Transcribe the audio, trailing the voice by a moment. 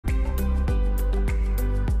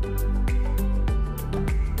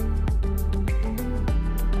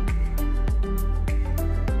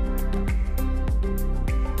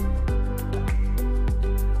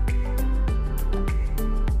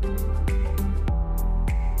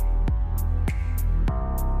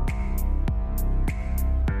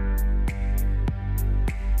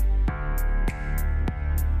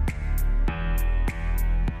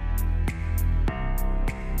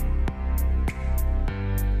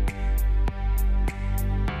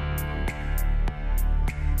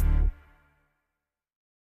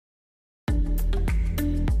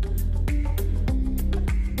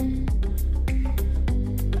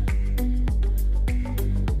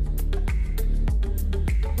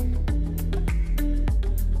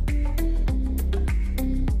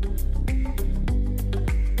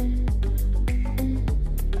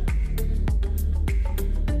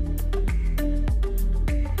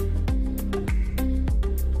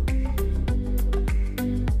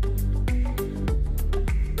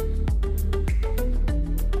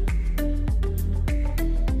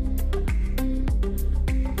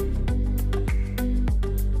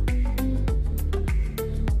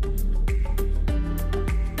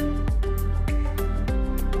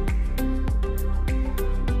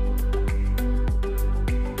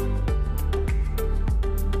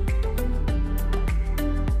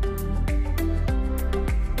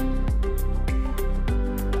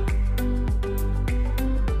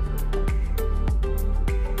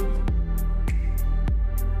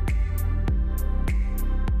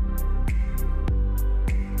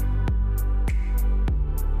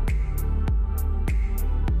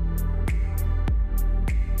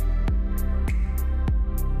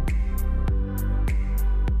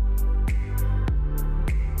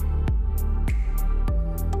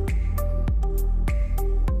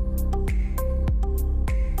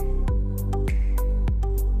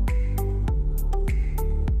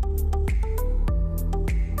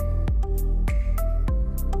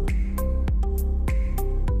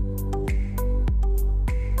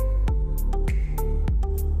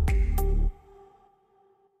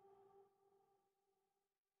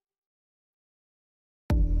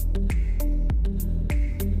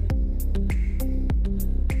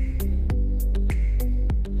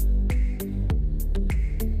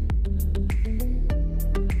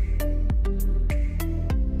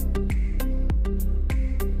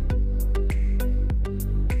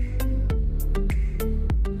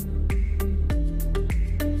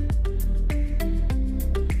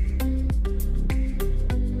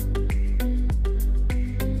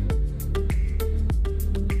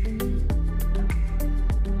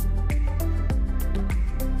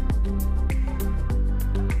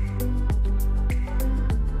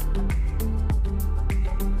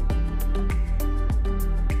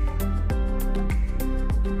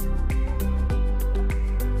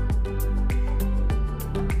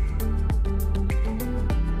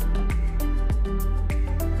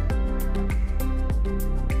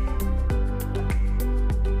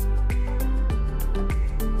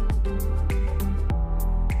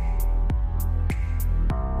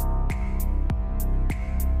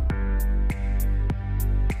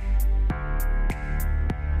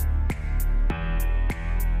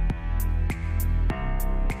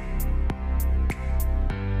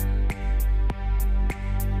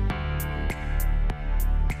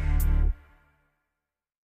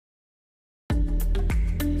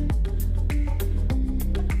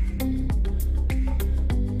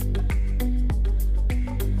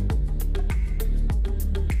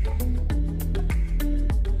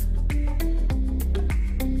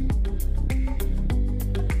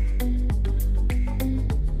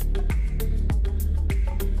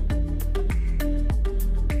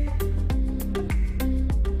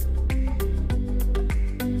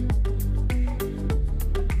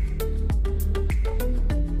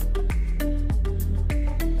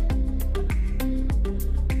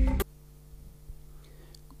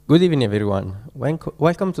Good evening, everyone.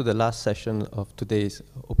 Welcome to the last session of today's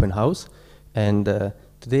open house. And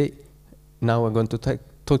today, now we're going to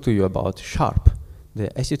talk to you about SHARP, the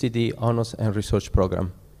SUTD Honors and Research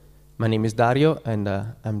Program. My name is Dario, and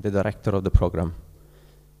I'm the director of the program.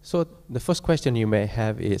 So the first question you may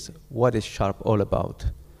have is, what is SHARP all about?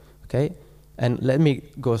 Okay, and let me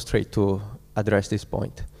go straight to address this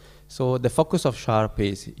point. So the focus of SHARP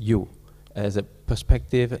is you, as a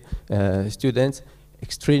prospective students,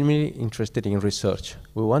 extremely interested in research.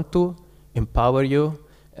 We want to empower you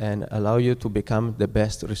and allow you to become the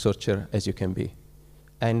best researcher as you can be.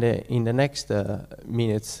 And in the next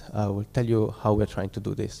minutes, I will tell you how we're trying to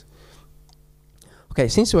do this. Okay,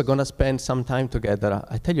 since we're gonna spend some time together,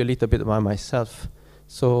 I'll tell you a little bit about myself.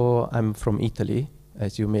 So I'm from Italy,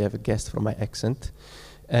 as you may have guessed from my accent.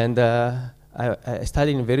 And I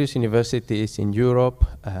studied in various universities in Europe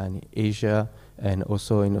and Asia and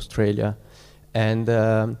also in Australia. And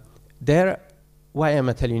why am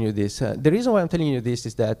I telling you this? The reason why I'm telling you this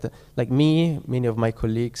is that, like me, many of my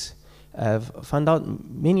colleagues have found out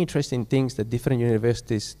many interesting things that different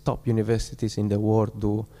universities, top universities in the world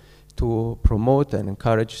do to promote and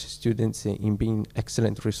encourage students in being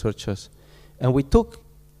excellent researchers. And we took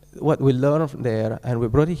what we learned from there and we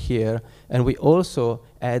brought it here, and we also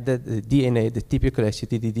added the DNA, the typical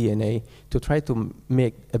SUTD DNA, to try to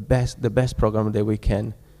make the best program that we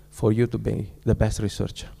can for you to be the best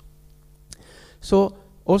researcher. So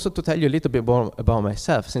also to tell you a little bit more about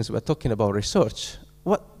myself, since we're talking about research,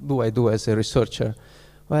 what do I do as a researcher?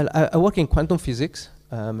 Well, I work in quantum physics,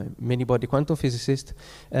 many body quantum physicist,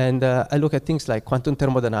 and I look at things like quantum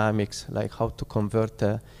thermodynamics, like how to convert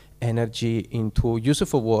energy into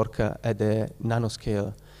useful work at the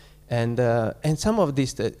nanoscale. And some of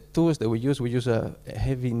these tools that we use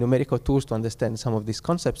heavy numerical tools to understand some of these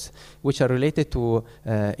concepts, which are related to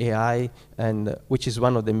AI, and which is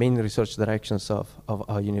one of the main research directions of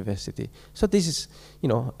our university. So this is,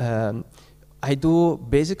 I do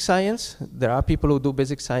basic science. There are people who do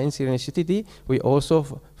basic science here in SUTD. We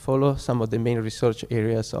also follow some of the main research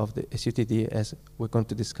areas of the SUTD, as we're going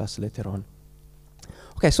to discuss later on.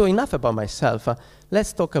 Okay, so enough about myself. Let's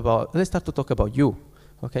start to talk about you.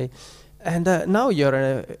 Okay, and now you're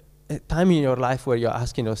in a time in your life where you're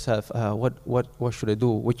asking yourself, what should I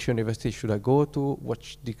do? Which university should I go to?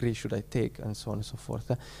 Which degree should I take? And so on and so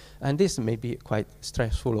forth. And this may be quite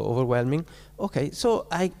stressful or overwhelming. Okay, so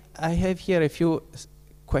I have here a few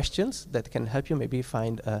questions that can help you maybe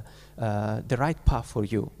find the right path for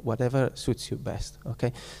you, whatever suits you best.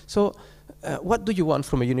 Okay, so what do you want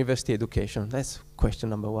from a university education? That's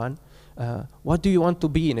question number one. What do you want to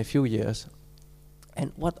be in a few years?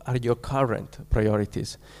 And what are your current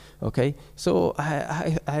priorities? Okay, so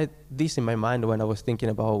I had this in my mind when I was thinking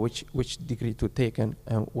about which degree to take and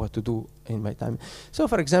what to do in my time. So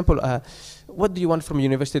for example, what do you want from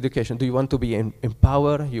university education? Do you want to be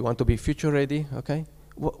empowered? You want to be future ready? Okay,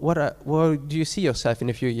 where do you see yourself in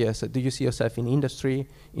a few years? Do you see yourself in industry,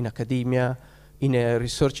 in academia, in a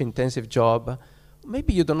research intensive job?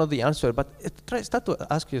 Maybe you don't know the answer, but start to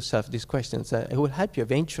ask yourself these questions. It will help you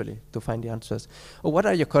eventually to find the answers. Or what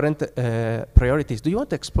are your current priorities? Do you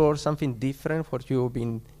want to explore something different, what you've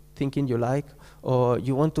been thinking you like? Or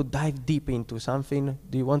you want to dive deep into something?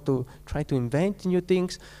 Do you want to try to invent new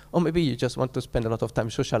things? Or maybe you just want to spend a lot of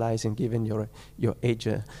time socializing, given your age.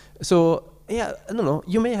 So yeah, I don't know.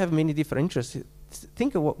 You may have many different interests.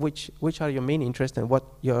 Think of which are your main interests and what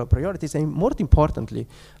your priorities, and more importantly,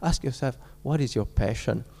 ask yourself, what is your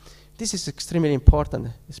passion? This is extremely important,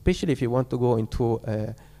 especially if you want to go into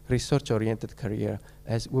a research-oriented career.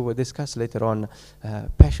 As we will discuss later on,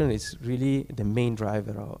 passion is really the main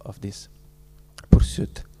driver of this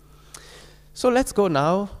pursuit. So let's go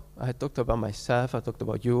now. I talked about myself, I talked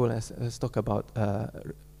about you, let's talk about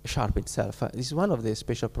SHARP itself. This is one of the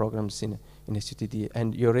special programs in SUTD,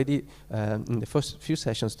 and you already, in the first few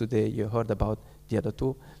sessions today, you heard about the other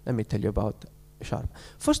two. Let me tell you about SHARP.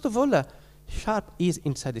 First of all, SHARP is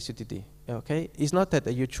inside the SUTD, okay? It's not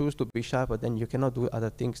that you choose to be SHARP, but then you cannot do other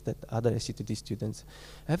things that other SUTD students.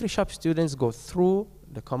 Every SHARP students go through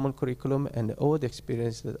the common curriculum and all the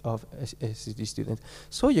experience of SUTD students.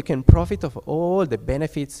 So you can profit of all the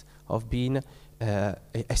benefits of being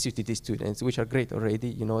SUTD students, which are great already.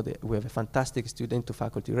 You know, we have a fantastic student to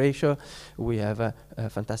faculty ratio. We have a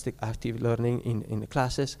fantastic active learning in the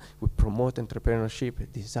classes. We promote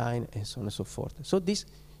entrepreneurship, design, and so on and so forth. So this,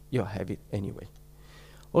 you have it anyway.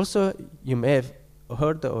 Also, you may have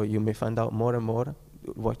heard, or you may find out more and more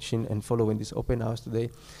watching and following this open house today.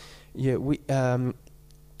 Yeah,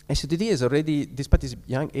 SUTD is already, despite its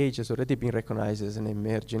young age, has already been recognized as an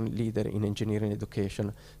emerging leader in engineering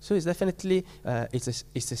education. So it's definitely it's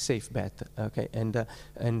a safe bet. Okay,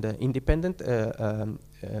 and independent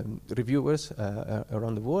reviewers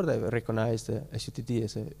around the world have recognized SUTD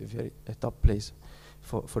as a top place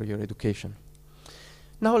for your education.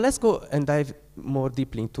 Now let's go and dive more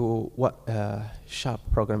deeply into what SHARP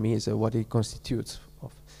program is, what it constitutes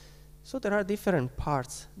of. So there are different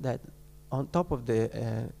parts that, on top of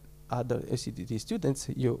the other SUTD students,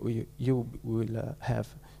 you will have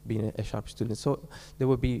been a SHARP student. So there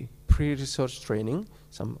will be pre-research training,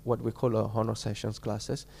 some what we call honor sessions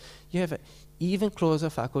classes. You have even closer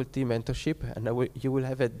faculty mentorship, and you will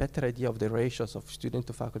have a better idea of the ratios of student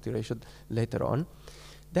to faculty ratio later on.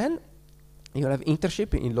 Then you have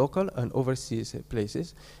internship in local and overseas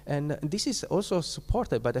places, and this is also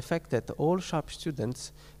supported by the fact that all SHARP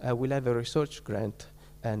students will have a research grant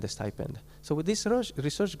and a stipend. So with this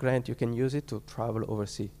research grant, you can use it to travel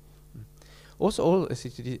overseas. Also, all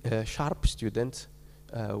SHARP students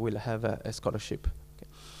will have a scholarship.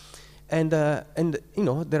 And you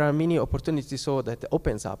know, there are many opportunities, so that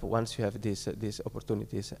opens up once you have these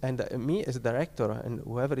opportunities. And me as a director and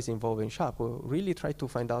whoever is involved in SHARP will really try to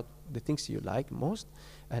find out the things you like most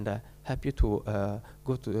and help you to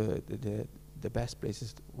go to the best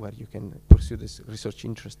places where you can pursue this research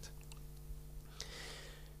interest.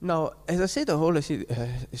 Now, as I said, all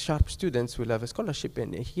SHARP students will have a scholarship,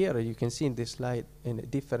 and here you can see in this slide a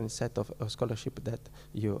different set of scholarship that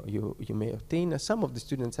you may obtain. Some of the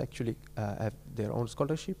students actually have their own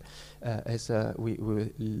scholarship, as we will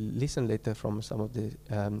listen later from some of the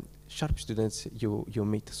SHARP students you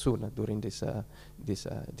meet soon during this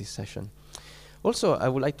session. Also, I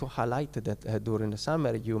would like to highlight that during the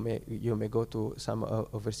summer you may go to some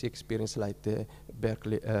overseas experience like the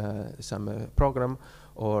Berkeley summer program,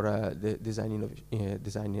 or the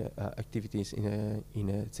design activities in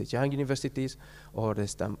Zhejiang universities, or the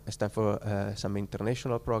Stanford some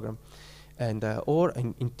international program, and or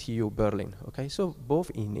in TU Berlin. Okay, so both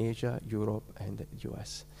in Asia, Europe, and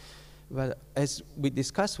US. Well, as we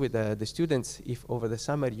discussed with the students, if over the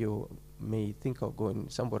summer you may think of going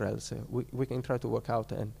somewhere else, we can try to work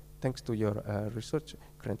out, and thanks to your research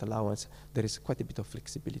grant allowance, there is quite a bit of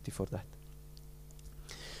flexibility for that.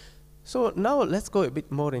 So now let's go a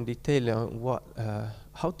bit more in detail on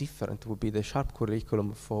how different would be the SHARP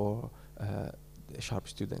curriculum for the SHARP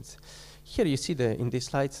students. Here you see in these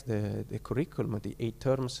slides the curriculum, the 8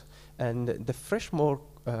 terms, and the freshman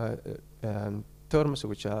terms,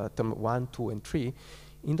 which are term 1, 2, and 3.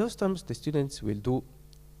 In those terms, the students will do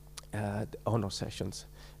the honor sessions.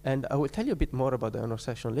 And I will tell you a bit more about the honor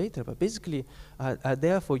session later, but basically are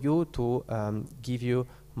there for you to give you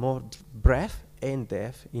more breadth and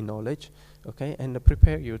depth in knowledge, okay, and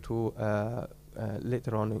prepare you to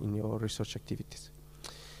later on in your research activities.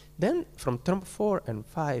 Then from term 4 and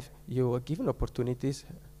 5, you are given opportunities.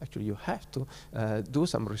 Actually, you have to do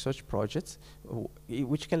some research projects,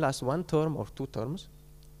 which can last 1 term or 2 terms.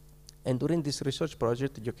 And during this research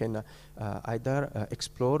project, you can either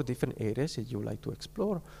explore different areas that you like to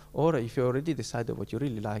explore, or if you already decided what you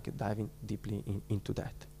really like, diving deeply into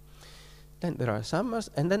that. Then there are summers,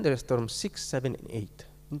 and then there's terms 6, 7, and 8.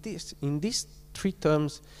 In these 3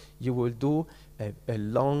 terms, you will do a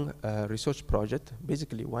long research project,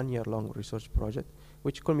 basically 1 year long research project,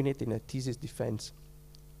 which culminates in a thesis defense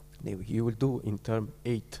that you will do in term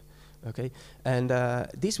 8. Okay, and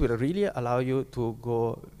this will really allow you to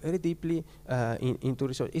go very deeply into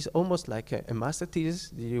research. It's almost like a master thesis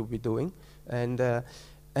that you'll be doing, and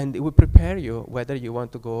it will prepare you whether you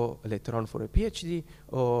want to go later on for a PhD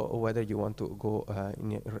or whether you want to go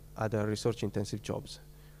in other research-intensive jobs.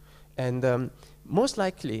 And most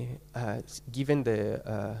likely, given the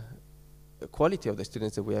quality of the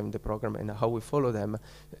students that we have in the program and how we follow them,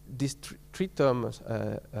 these 3 terms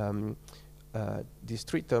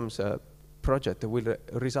project will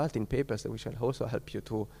result in papers which will also help you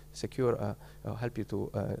to secure, help you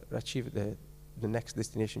to achieve the next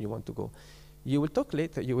destination you want to go. You will talk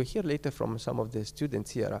later, you will hear later from some of the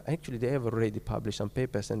students here. Actually, they have already published some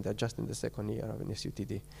papers, and they're just in the 2nd year of an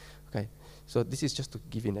SUTD. Okay, so this is just to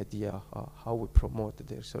give you an idea of how we promote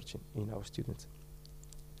the research in our students.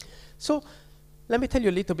 So let me tell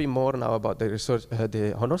you a little bit more now about the research,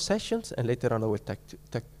 the honor sessions, and later on I will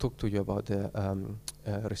talk to you about the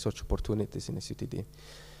research opportunities in SUTD.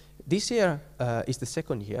 This year is the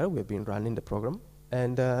 2nd year we've been running the program,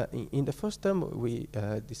 and in the first term we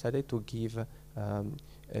decided to give a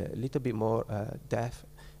little bit more depth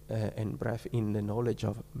and breadth in the knowledge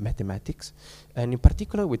of mathematics, and in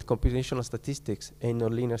particular with computational statistics and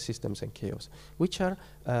nonlinear systems and chaos, which are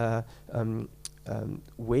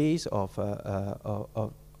ways of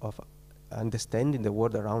understanding the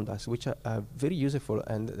world around us, which are very useful,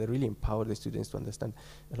 and they really empower the students to understand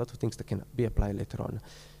a lot of things that can be applied later on.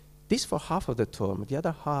 This for half of the term. The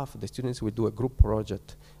other half, the students will do a group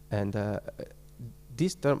project, and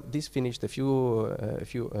this finished a few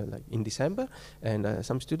like in December, and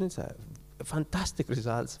some students have fantastic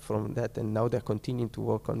results from that, and now they're continuing to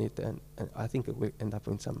work on it, and I think it will end up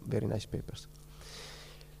in some very nice papers.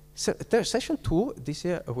 So session 2, this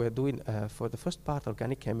year we're doing for the first part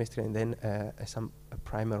organic chemistry, and then some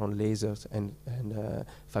primer on lasers and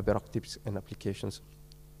fiber optics and applications.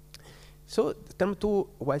 So term 2,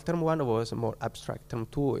 while term 1 was more abstract, term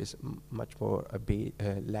 2 is much more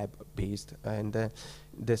lab-based, and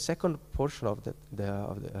the second portion of the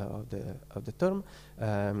term,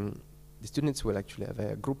 the students will actually have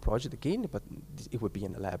a group project again, but it will be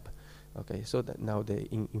in a lab. Okay, so that now they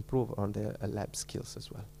improve on their lab skills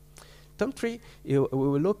as well. Term 3, we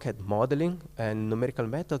will look at modeling and numerical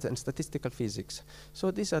methods and statistical physics.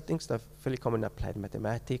 So these are things that are fairly common in applied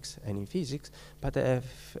mathematics and in physics, but they have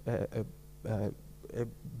a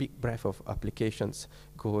big breadth of applications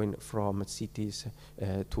going from cities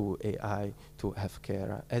to AI to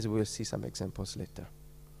healthcare, as we'll see some examples later.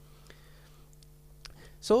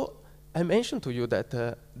 So I mentioned to you that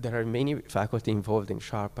there are many faculty involved in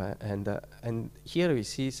SHARP, and here we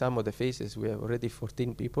see some of the faces. We have already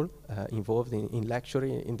 14 people involved in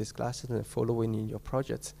lecturing in these classes and following in your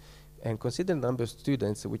projects. And consider the number of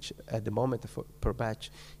students, which at the moment per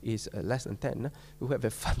batch is less than 10, we have a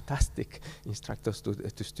fantastic instructors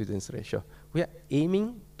to students ratio. We are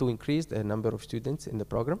aiming to increase the number of students in the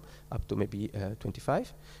program up to maybe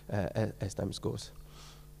 25 as time goes.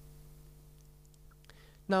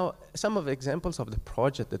 Now, some of the examples of the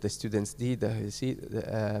project that the students did, you see,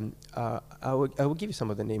 I will give you some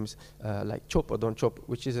of the names, like chop or don't chop,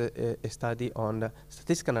 which is a study on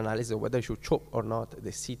statistical analysis of whether you should chop or not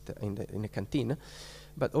the seat in a canteen,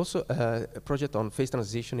 but also a project on phase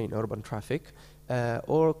transition in urban traffic,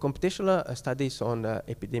 or computational studies on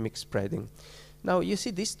epidemic spreading. Now, you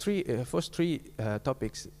see these first three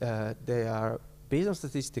topics, they are based on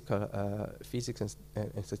statistical physics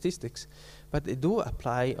and statistics, but they do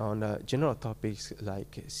apply on general topics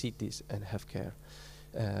like cities and healthcare,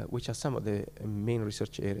 which are some of the main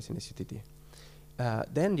research areas in the SUTD.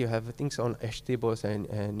 Then you have things on hash tables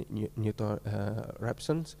and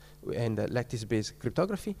Newton-Raphson's and lattice-based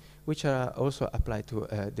cryptography, which are also applied to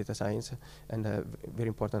data science and very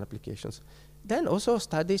important applications. Then also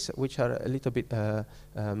studies which are a little bit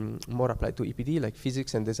more applied to EPD, like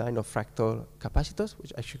physics and design of fractal capacitors,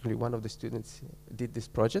 which actually one of the students did this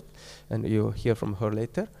project, and you'll hear from her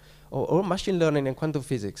later. Or machine learning and quantum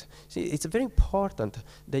physics. See, it's very important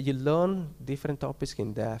that you learn different topics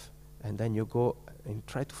in depth, and then you go and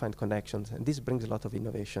try to find connections, and this brings a lot of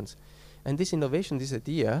innovations. And this innovation, this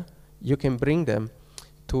idea, you can bring them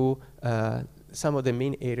to some of the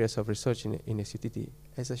main areas of research in SUTD.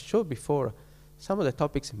 As I showed before, some of the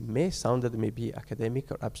topics may sound that maybe academic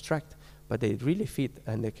or abstract, but they really fit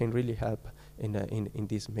and they can really help in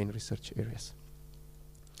these main research areas.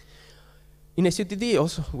 In SUTD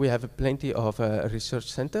also we have plenty of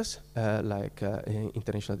research centers like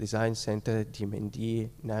International Design Center, DMND,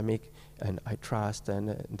 NAMIC, and iTrust, and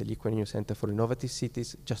the Lee Kuan Yew Center for Innovative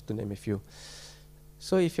Cities, just to name a few.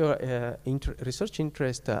 So if your research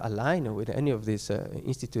interests align with any of these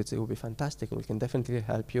institutes, it will be fantastic, and we can definitely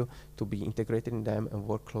help you to be integrated in them and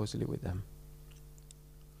work closely with them.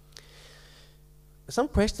 Some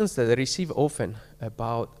questions that I receive often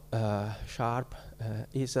about SHARP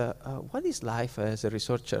is, what is life as a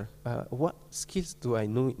researcher? What skills do I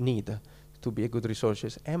need to be a good researcher?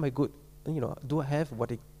 Am I good, do I have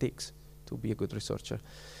what it takes to be a good researcher?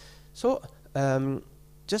 So,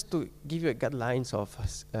 just to give you guidelines of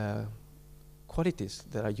qualities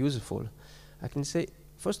that are useful, I can say,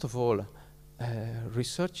 first of all,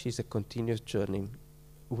 research is a continuous journey.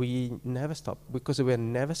 We never stop because we are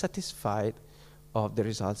never satisfied of the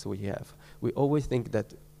results we have. We always think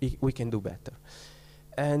that we can do better.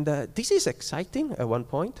 And this is exciting at one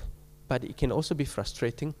point, but it can also be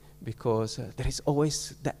frustrating because there is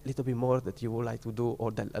always that little bit more that you would like to do,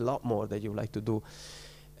 or a lot more that you would like to do.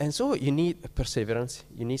 And so you need perseverance,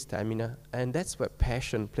 you need stamina, and that's where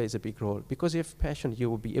passion plays a big role. Because if passion, you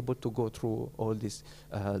will be able to go through all these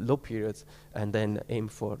low periods and then aim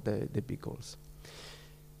for the big goals.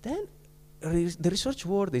 Then the research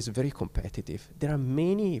world is very competitive. There are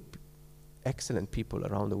many excellent people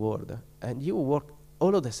around the world, and you work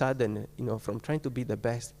all of a sudden, from trying to be the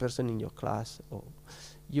best person in your class, or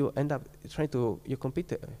you end up you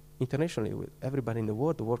compete internationally with everybody in the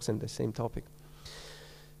world who works on the same topic.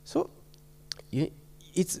 So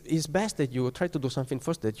it's best that you try to do something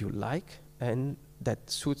first that you like and that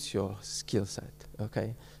suits your skill set,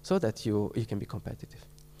 okay? So that you can be competitive.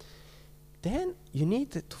 Then you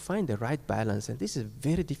need to find the right balance, and this is a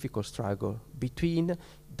very difficult struggle between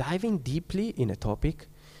diving deeply in a topic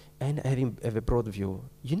and have a broad view.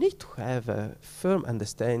 You need to have a firm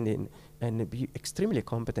understanding and be extremely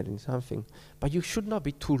competent in something, but you should not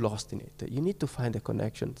be too lost in it. You need to find the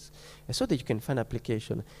connections so that you can find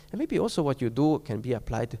application. And maybe also what you do can be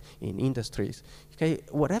applied in industries. Okay,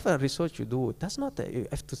 whatever research you do, does not you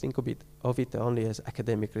have to think of it only as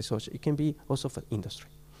academic research. It can be also for industry.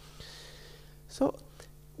 So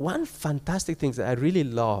one fantastic thing that I really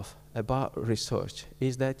love about research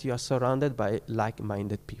is that you are surrounded by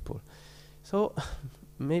like-minded people. So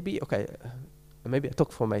maybe I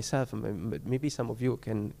talk for myself, maybe some of you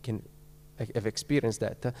can have experienced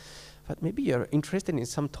that, but maybe you're interested in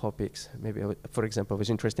some topics. Maybe, for example, I was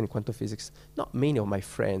interested in quantum physics. Not many of my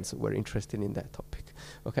friends were interested in that topic,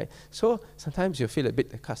 okay? So sometimes you feel a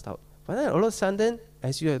bit cast out. But then all of a sudden,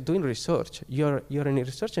 as you're doing research, you're in a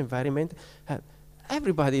research environment,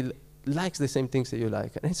 everybody likes the same things that you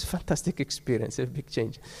like, and it's a fantastic experience, a big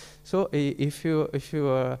change. So if you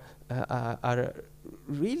are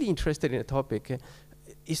really interested in a topic,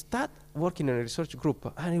 you start working in a research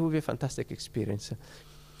group, and it will be a fantastic experience.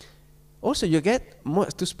 Also, you get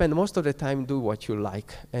to spend most of the time do what you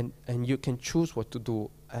like, and you can choose what to do.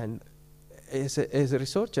 And as a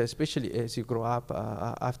researcher, especially as you grow up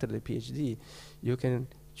after the PhD, you can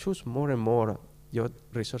choose more and more your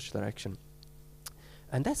research direction.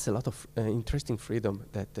 And that's a lot of interesting freedom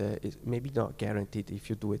that is maybe not guaranteed if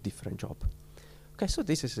you do a different job. Okay, so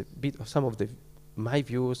this is a bit of some of my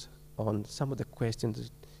views on some of the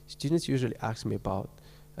questions students usually ask me about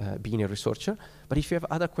being a researcher. But if you have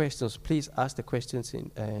other questions, please ask the questions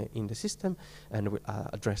in the system, and we'll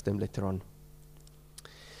address them later on.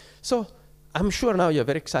 So I'm sure now you're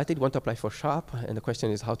very excited, want to apply for SHARP, and the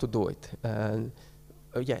question is how to do it.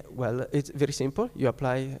 Yeah, well, it's very simple. You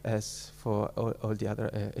apply as for all the other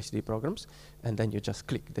SUTD programs, and then you just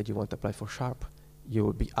click that you want to apply for SHARP. You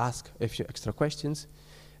will be asked a few extra questions.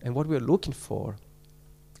 And what we're looking for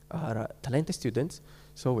are talented students.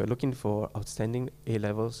 So we're looking for outstanding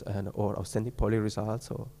A-levels or outstanding poly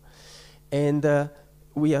results. And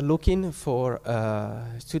we are looking for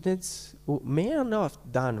students who may not have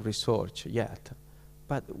done research yet,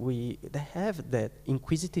 but they have that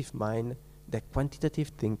inquisitive mind, that quantitative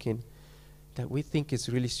thinking that we think is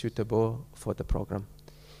really suitable for the program.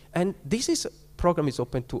 And this program is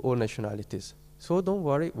open to all nationalities. So don't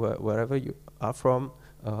worry, wherever you are from,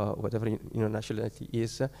 whatever your nationality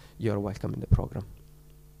is, you're welcome in the program.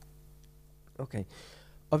 Okay,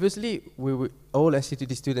 obviously, all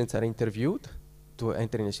SUTD students are interviewed to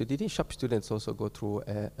enter in SUTD. SHARP students also go through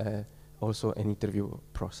also an interview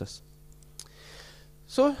process.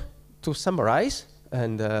 So to summarize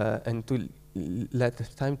and to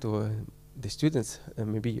let time to the students,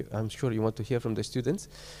 maybe I'm sure you want to hear from the students.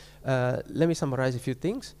 Let me summarize a few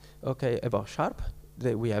things. Okay, about SHARP,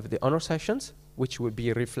 we have the honor sessions, which will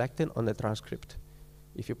be reflected on the transcript.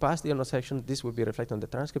 If you pass the honor section, this will be reflected on the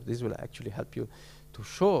transcript. This will actually help you to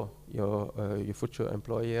show your future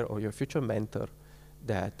employer or your future mentor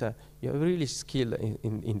that you're really skilled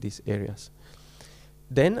in these areas.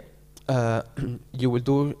 Then you will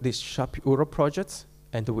do these SHARP Europe projects,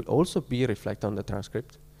 and it will also be reflected on the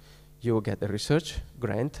transcript. You will get a research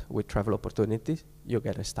grant with travel opportunities. You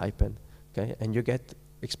get a stipend, okay? And you get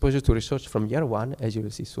exposure to research from year one, as you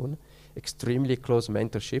will see soon. Extremely close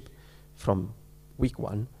mentorship from week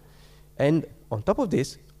one. And on top of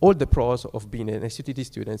this, all the pros of being an SUTD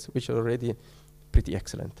student, which are already pretty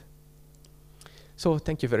excellent. So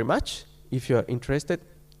thank you very much. If you're interested,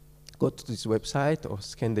 go to this website or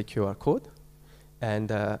scan the QR code.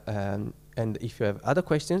 And if you have other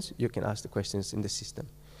questions, you can ask the questions in the system.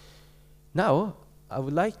 Now, I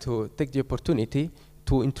would like to take the opportunity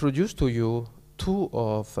to introduce to you two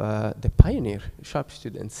of the pioneer SHARP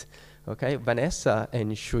students, okay, Vanessa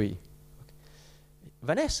and Shui. Okay.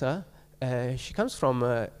 Vanessa, she comes from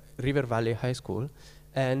River Valley High School,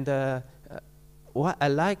 and what I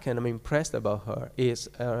like and I'm impressed about her is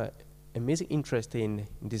her amazing interest in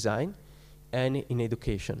design and in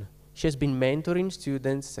education. She has been mentoring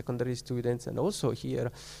students, secondary students, and also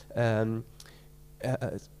here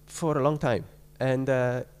for a long time. And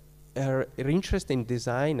her interest in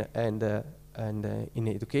design and in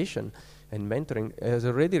education and mentoring is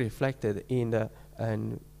already reflected in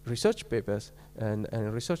research papers and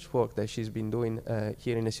research work that she's been doing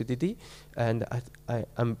here in SUTD. And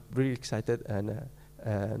I'm really excited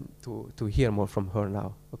to hear more from her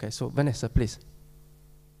now. Okay, so Vanessa, please.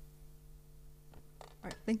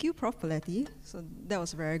 Thank you, Prof. Paletti. So that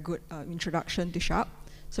was a very good introduction to Sharp.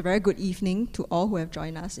 So very good evening to all who have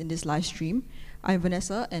joined us in this live stream. I'm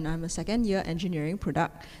Vanessa, and I'm a second-year engineering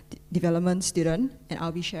product development student, and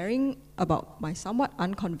I'll be sharing about my somewhat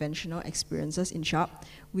unconventional experiences in Sharp,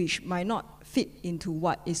 which might not fit into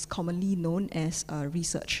what is commonly known as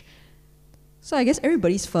research. So I guess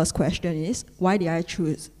everybody's first question is, why did I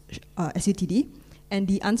choose SUTD? And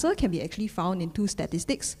the answer can be actually found in two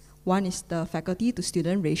statistics. One is the faculty to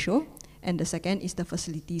student ratio, and the second is the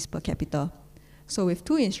facilities per capita. So with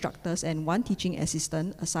 2 instructors and 1 teaching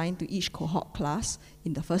assistant assigned to each cohort class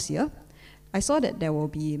in the first year, I saw that there will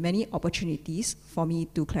be many opportunities for me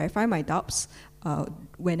to clarify my doubts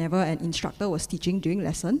whenever an instructor was teaching during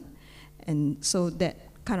lesson. And so that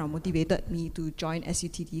kind of motivated me to join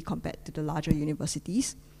SUTD compared to the larger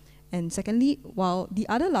universities. And secondly, while the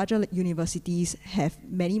other larger universities have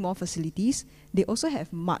many more facilities, they also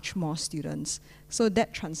have much more students. So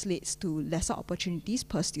that translates to lesser opportunities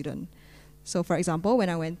per student. So for example, when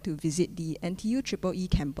I went to visit the NTU EEE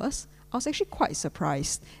campus, I was actually quite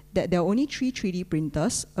surprised that there are only 3 3D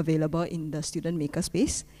printers available in the student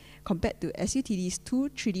makerspace compared to SUTD's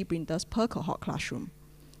 2 3D printers per cohort classroom.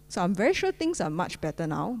 So I'm very sure things are much better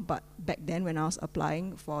now, but back then when I was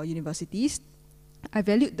applying for universities, I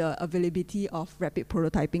valued the availability of rapid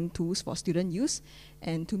prototyping tools for student use,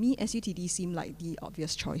 and to me, SUTD seemed like the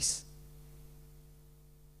obvious choice.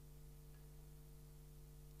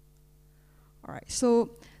 All right,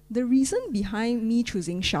 so the reason behind me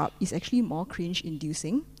choosing Sharp is actually more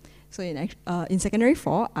cringe-inducing. So in secondary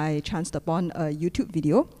 4, I chanced upon a YouTube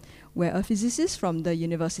video where a physicist from the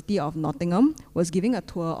University of Nottingham was giving a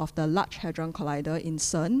tour of the Large Hadron Collider in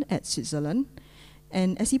CERN at Switzerland.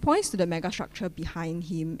 And as he points to the megastructure behind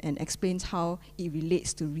him and explains how it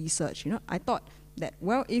relates to research, I thought that,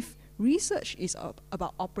 well, if research is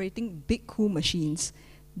about operating big, cool machines,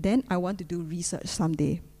 then I want to do research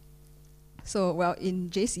someday. So, well, in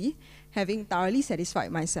JC, having thoroughly satisfied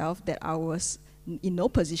myself that I was in no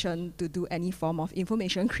position to do any form of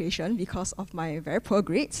information creation because of my very poor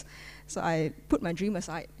grades, so I put my dream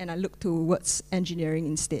aside and I looked towards engineering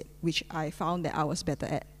instead, which I found that I was better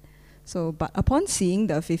at. So, but upon seeing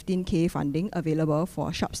the 15K funding available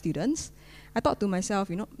for Sharp students, I thought to myself,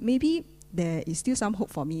 maybe there is still some hope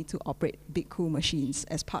for me to operate big, cool machines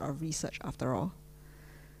as part of research after all.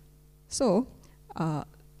 So, out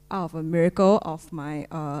of a miracle of my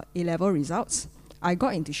A-level results, I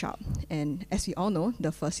got into Sharp. And as we all know,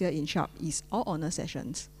 the first year in Sharp is all honor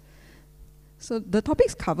sessions. So the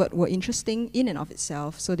topics covered were interesting in and of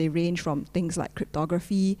itself. So they range from things like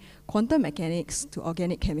cryptography, quantum mechanics, to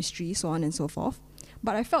organic chemistry, so on and so forth.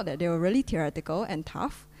 But I felt that they were really theoretical and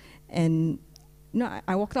tough. And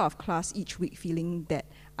I walked out of class each week feeling that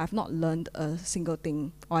I've not learned a single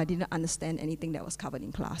thing, or I didn't understand anything that was covered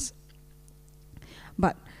in class.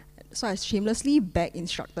 But so I shamelessly begged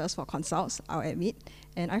instructors for consults, I'll admit,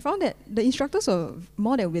 and I found that the instructors were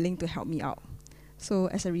more than willing to help me out. So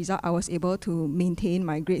as a result, I was able to maintain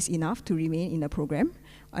my grades enough to remain in the program,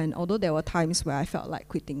 and although there were times where I felt like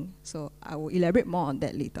quitting, so I will elaborate more on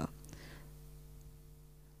that later.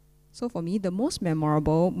 So for me, the most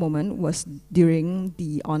memorable moment was during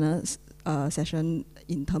the honors session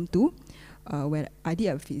in term 2, where I did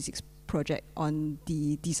a physics project on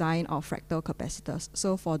the design of fractal capacitors.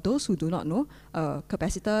 So for those who do not know, a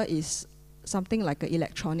capacitor is something like an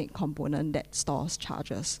electronic component that stores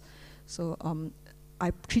charges. So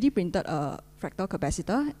I 3D printed a fractal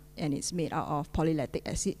capacitor, and it's made out of polylactic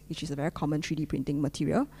acid, which is a very common 3D printing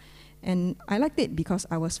material. And I liked it because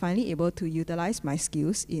I was finally able to utilize my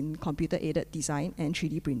skills in computer-aided design and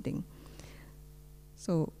 3D printing.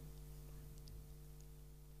 So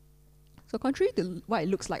contrary to what it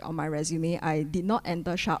looks like on my resume, I did not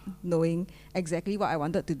enter Sharp knowing exactly what I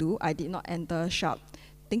wanted to do. I did not enter Sharp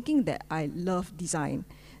thinking that I love design.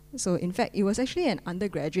 So in fact, it was actually an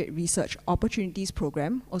undergraduate research opportunities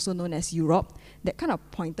program, also known as UROP, that kind of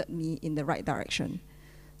pointed me in the right direction.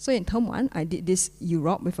 So in term 1, I did this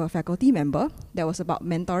UROP with a faculty member that was about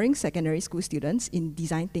mentoring secondary school students in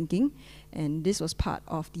design thinking, and this was part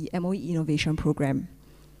of the MOE Innovation Program.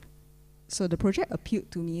 So the project appealed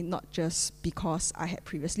to me not just because I had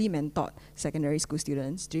previously mentored secondary school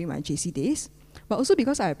students during my JC days, but also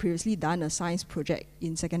because I had previously done a science project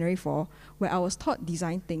in secondary 4 where I was taught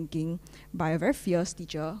design thinking by a very fierce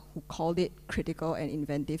teacher who called it critical and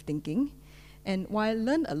inventive thinking. And while I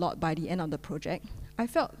learned a lot by the end of the project, I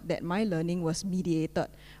felt that my learning was mediated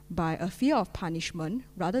by a fear of punishment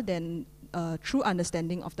rather than a true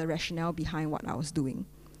understanding of the rationale behind what I was doing.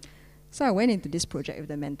 So I went into this project with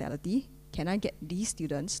the mentality, can I get these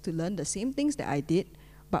students to learn the same things that I did,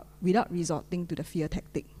 but without resorting to the fear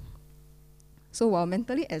tactic. So while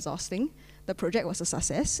mentally exhausting, the project was a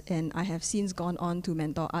success, and I have since gone on to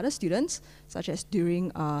mentor other students, such as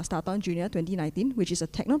during Starton Junior 2019, which is a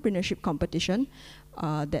technopreneurship competition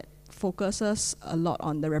that focuses a lot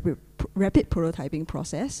on the rapid prototyping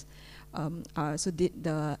process. I also did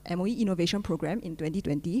the MOE Innovation Program in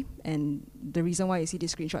 2020, and the reason why you see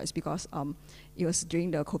this screenshot is because it was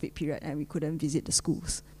during the COVID period and we couldn't visit the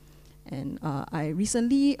schools. And I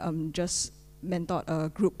recently just mentored a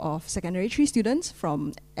group of secondary 3 students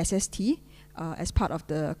from SST as part of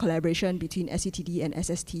the collaboration between SUTD and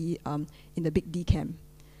SST in the Big D camp.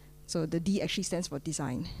 So the D actually stands for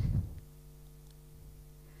design.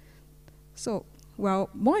 So, well,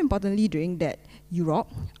 more importantly during that Europe,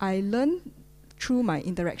 I learned through my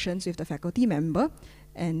interactions with the faculty member,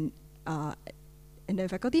 and the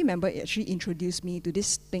faculty member actually introduced me to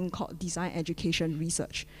this thing called design education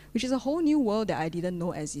research, which is a whole new world that I didn't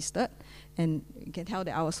know existed, and you can tell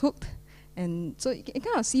that I was hooked. And so you can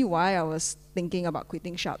kind of see why I was thinking about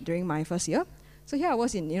quitting Sharp during my first year. So here I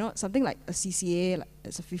was in something like a CCA, like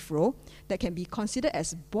as a 5th row, that can be considered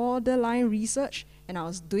as borderline research, and I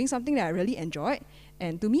was doing something that I really enjoyed.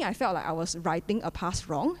 And to me, I felt like I was righting a past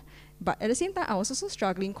wrong, but at the same time, I was also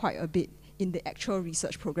struggling quite a bit in the actual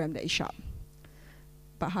research program that is Sharp.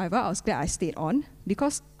 But however, I was glad I stayed on,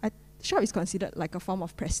 because Sharp is considered like a form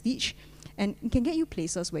of prestige, and it can get you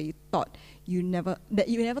places where you thought you never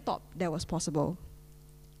thought that was possible.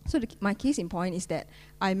 So my case in point is that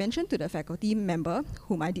I mentioned to the faculty member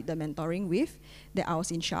whom I did the mentoring with that I was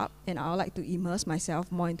in Sharp and I would like to immerse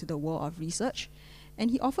myself more into the world of research. And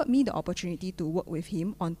he offered me the opportunity to work with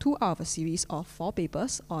him on 2 out of a series of 4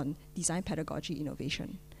 papers on design pedagogy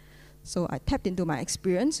innovation. So I tapped into my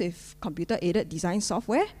experience with computer-aided design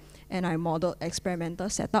software, and I modeled experimental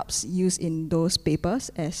setups used in those papers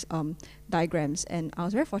as diagrams. And I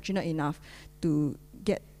was very fortunate enough to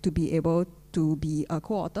get to be able to be a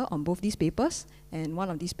co-author on both these papers, and one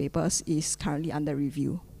of these papers is currently under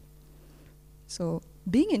review. So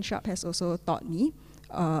being in Sharp has also allowed me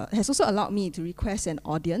to request an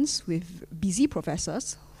audience with busy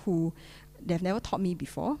professors who they've never taught me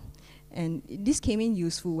before. And this came in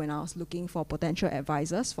useful when I was looking for potential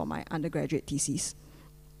advisors for my undergraduate thesis.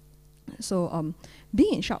 So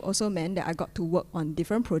being in Sharp also meant that I got to work on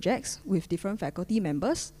different projects with different faculty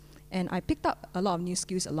members, and I picked up a lot of new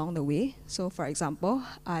skills along the way. So for example,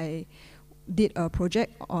 I did a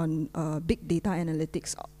project on big data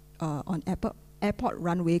analytics on airport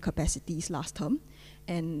runway capacities last term.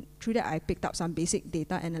 And through that, I picked up some basic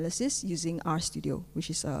data analysis using RStudio, which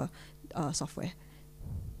is a software.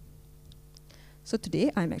 So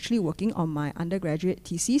today, I'm actually working on my undergraduate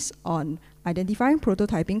thesis on identifying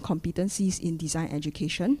prototyping competencies in design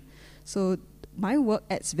education. So my work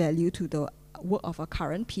adds value to the work of a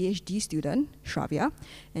current PhD student, Shravya,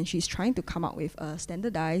 and she's trying to come up with a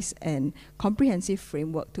standardized and comprehensive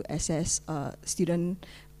framework to assess students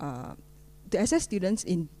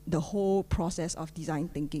in the whole process of design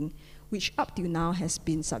thinking, which up till now has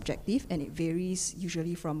been subjective, and it varies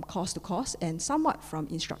usually from course to course and somewhat from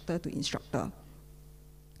instructor to instructor.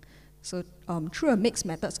 So through a mixed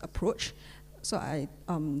methods approach, so I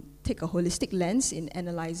take a holistic lens in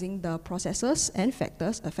analyzing the processes and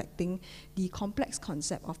factors affecting the complex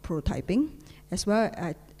concept of prototyping, as well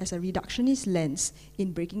as a reductionist lens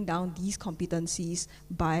in breaking down these competencies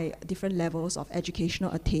by different levels of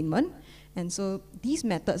educational attainment. And so these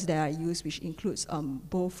methods that I use, which includes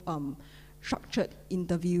both structured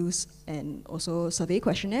interviews and also survey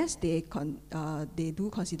questionnaires, they have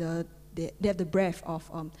the breadth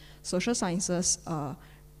of social sciences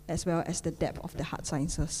as well as the depth of the hard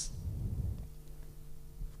sciences.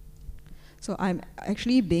 So I'm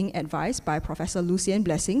actually being advised by Professor Lucienne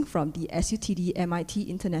Blessing from the SUTD MIT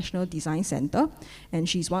International Design Center, and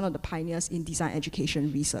she's one of the pioneers in design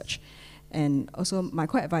education research. And also my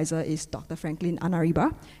co-advisor is Dr. Franklin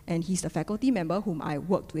Anariba, and he's the faculty member whom I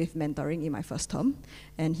worked with mentoring in my first term,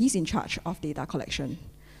 and he's in charge of data collection.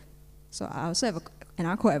 So I also have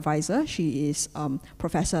another co-advisor. She is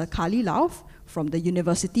Professor Carly Lauf from the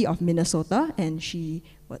University of Minnesota, and she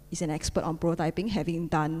is an expert on prototyping, having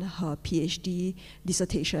done her PhD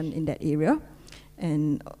dissertation in that area.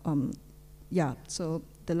 And yeah, so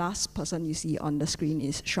the last person you see on the screen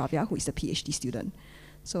is Shravya, who is the PhD student.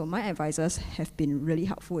 So my advisors have been really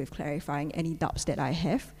helpful with clarifying any doubts that I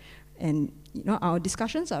have. And our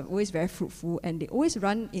discussions are always very fruitful, and they always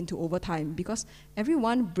run into overtime because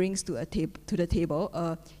everyone brings to the table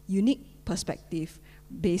a unique perspective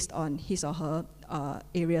based on his or her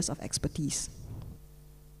areas of expertise.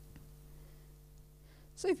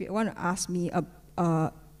 So if you want to ask me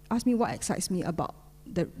what excites me about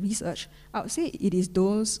the research, I would say it is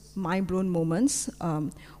those mind-blown moments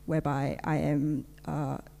whereby I am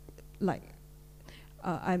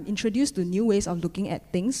I'm introduced to new ways of looking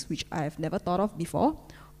at things which I've never thought of before,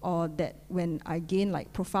 or that when I gain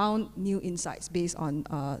like profound new insights based on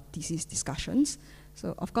thesis discussions.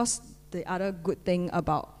 So of course, the other good thing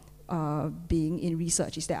about being in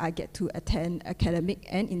research is that I get to attend academic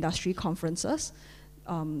and industry conferences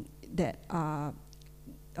that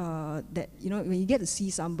when you get to see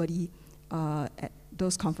somebody at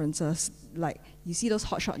those conferences, like you see those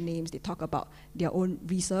hotshot names, they talk about their own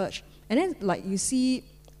research, and then like you see,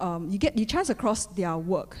 you chance across their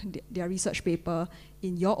work, their research paper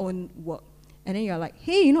in your own work, and then you're like,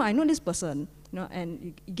 hey, I know this person,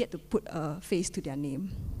 and you get to put a face to their name.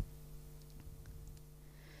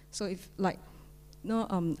 So if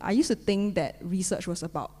I used to think that research was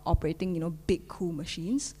about operating, big cool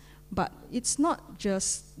machines, but it's not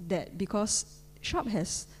just that, because SHARP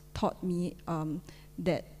has taught me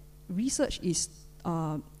that research is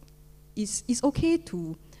okay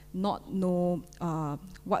to not know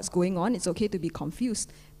what's going on. It's okay to be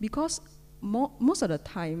confused, because most of the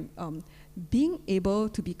time, being able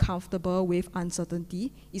to be comfortable with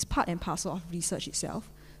uncertainty is part and parcel of research itself.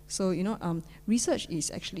 So research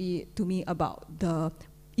is actually, to me,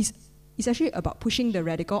 it's actually about pushing the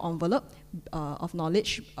radical envelope of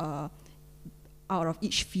knowledge out of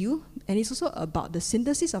each field, and it's also about the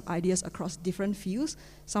synthesis of ideas across different fields,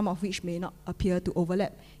 some of which may not appear to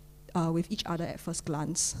overlap with each other at first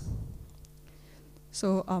glance.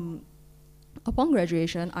 So upon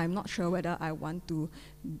graduation, I'm not sure whether I want to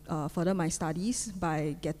further my studies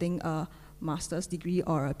by getting a master's degree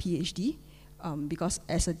or a PhD, because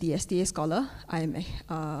as a DSTA scholar, I'm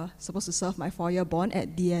supposed to serve my 4-year bond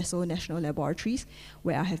at DSO National Laboratories,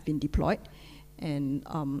 where I have been deployed. And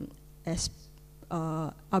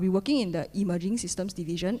I'll be working in the Emerging Systems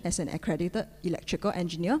Division as an accredited electrical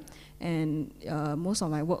engineer, and most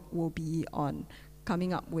of my work will be on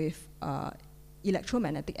coming up with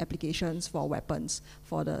electromagnetic applications for weapons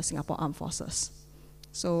for the Singapore Armed Forces.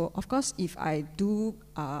 So of course, if I do,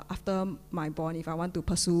 after my bond, if I want to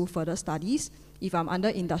pursue further studies, if I'm under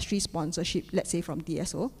industry sponsorship, let's say from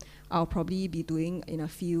DSO, I'll probably be doing in a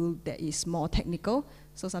field that is more technical,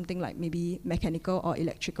 so something like maybe mechanical or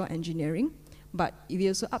electrical engineering. But if it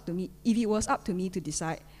was up to me to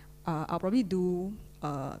decide, I'll probably do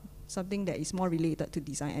something that is more related to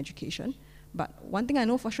design education. But one thing I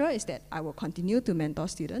know for sure is that I will continue to mentor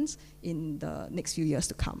students in the next few years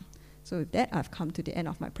to come. So with that, I've come to the end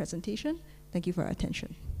of my presentation. Thank you for your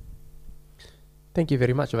attention. Thank you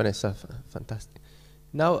very much, Vanessa. Fantastic.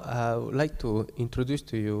 Now, I would like to introduce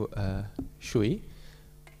to you Shui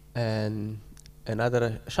and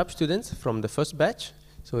another SHARP students from the first batch.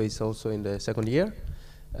 So he's also in the second year.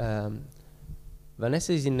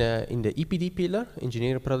 Vanessa is in the EPD pillar,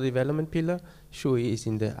 Engineering Product Development pillar. Shui is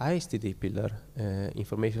in the ISTD pillar,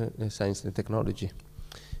 Information Science and Technology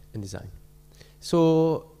and Design.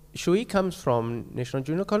 So Shui comes from National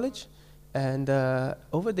Junior College, and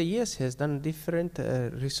over the years has done different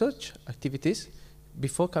research activities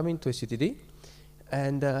before coming to SUTD.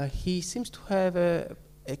 And he seems to have a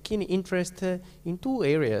keen interest in 2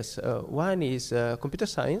 areas. One is computer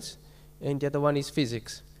science, and the other one is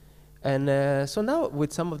physics. And so now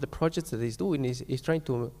with some of the projects that he's doing, he's trying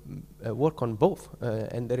to work on both.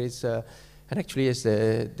 And there is, and actually he's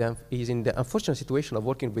in the unfortunate situation of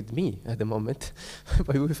working with me at the moment,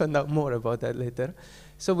 but we'll find out more about that later.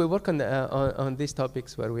 So we work on these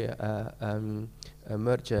topics where we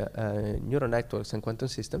merge neural networks and quantum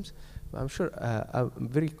systems. I'm sure I'm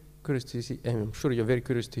very curious to see, and I'm sure you're very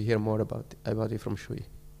curious to hear more about it from Shui.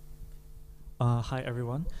 Hi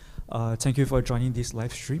everyone. Thank you for joining this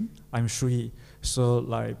live stream. I'm Shui. So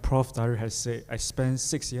like Prof. Daru has said, I spent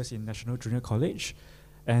 6 years in National Junior College.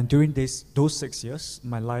 And during those 6 years,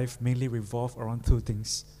 my life mainly revolved around 2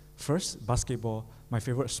 things. First, basketball, my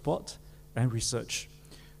favorite sport, and research.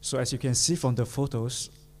 So as you can see from the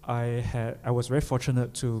photos, I was very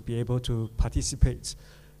fortunate to be able to participate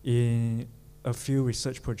in a few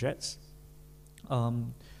research projects.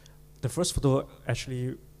 The first photo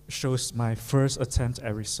actually shows my first attempt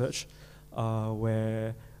at research,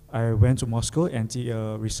 where I went to Moscow and did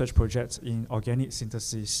a research project in organic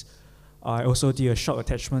synthesis. I also did a short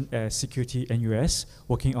attachment at CQT NUS,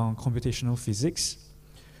 working on computational physics.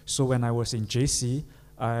 So when I was in JC,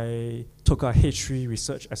 I took a H3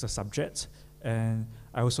 research as a subject, and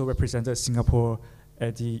I also represented Singapore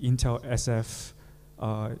at the Intel SF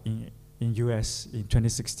in US in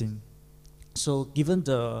 2016. So given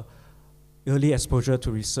the early exposure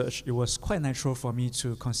to research, it was quite natural for me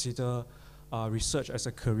to consider research as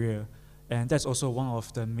a career. And that's also one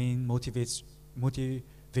of the main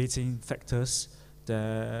motivating factors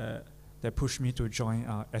that pushed me to join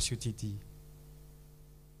SUTD.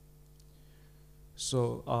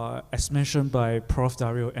 So as mentioned by Prof.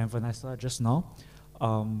 Dario and Vanessa just now,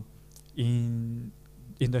 in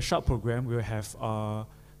the SHARP program, we will have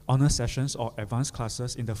honor sessions or advanced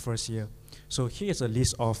classes in the first year. So here's a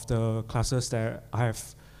list of the classes that I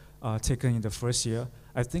have taken in the first year.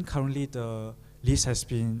 I think currently the list has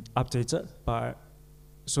been updated, but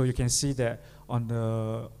so you can see that on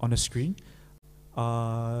the screen.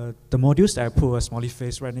 The modules that I put a smiley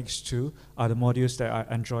face right next to are the modules that I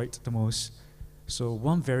enjoyed the most. So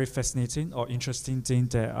one very fascinating or interesting thing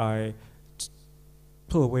that I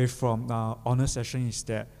took away from the honor session is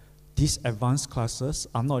that these advanced classes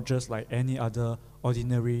are not just like any other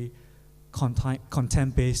ordinary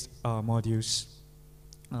content-based modules.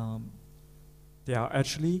 They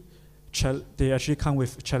actually come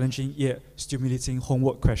with challenging yet stimulating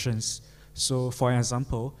homework questions. So for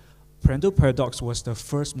example, parental paradox was the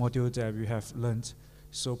first module that we have learned.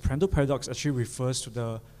 So parental paradox actually refers to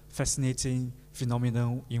the fascinating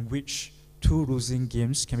phenomenon in which two losing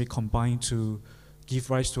games can be combined to give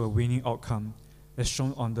rise to a winning outcome, as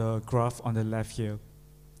shown on the graph on the left here.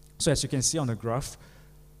 So as you can see on the graph,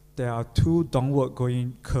 there are two downward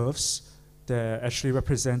going curves that actually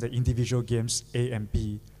represent the individual games A and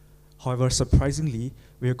B. However, surprisingly,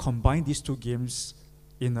 when you combine these two games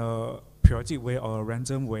in a periodic way or a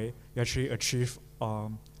random way, you actually achieve a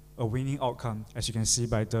winning outcome, as you can see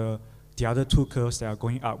by the other two curves that are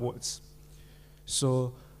going upwards.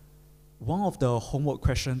 So one of the homework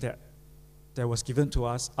questions that was given to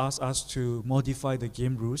us asked us to modify the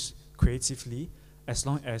game rules creatively as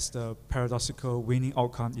long as the paradoxical winning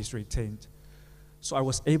outcome is retained. So I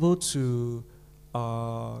was able to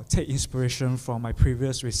take inspiration from my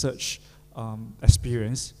previous research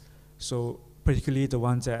experience, so particularly the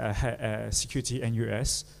ones that I had at CQT and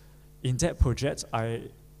US. In that project,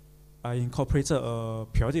 I incorporated a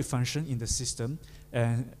periodic function in the system,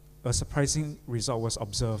 and a surprising result was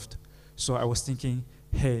observed. So I was thinking,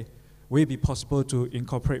 hey, will it be possible to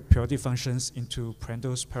incorporate periodic functions into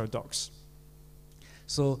Prendel's paradox?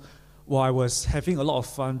 So while I was having a lot of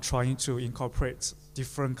fun trying to incorporate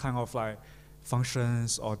different kind of like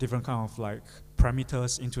functions or different kind of like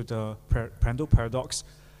parameters into the Prandtl paradox,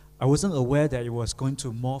 I wasn't aware that it was going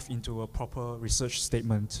to morph into a proper research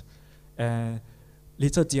statement. And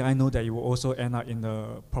little did I know that it will also end up in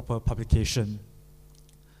a proper publication.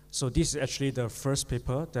 So this is actually the first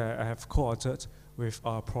paper that I have co-authored with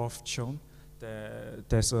Prof. Cheung that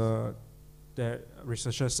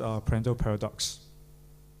researches Prandtl paradox.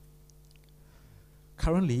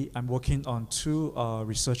 Currently, I'm working on two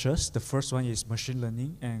researchers. The first one is machine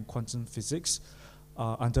learning and quantum physics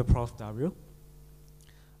under Prof. Dario.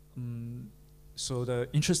 So the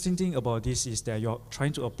interesting thing about this is that you're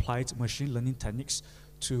trying to apply machine learning techniques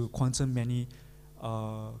to quantum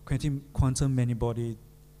many-body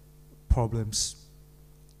problems.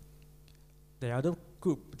 The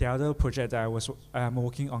other project that I'm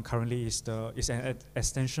working on currently is an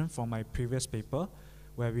extension from my previous paper,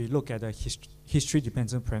 where we look at the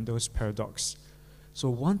history-dependent Prandtl's paradox. So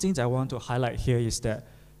one thing that I want to highlight here is that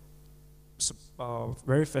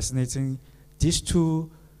very fascinating. These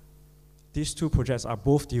two projects are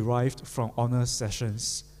both derived from honors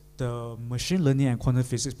sessions. The machine learning and quantum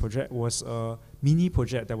physics project was a mini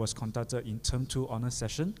project that was conducted in term 2 honors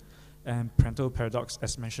session, and Prandtl paradox,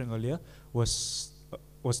 as mentioned earlier, was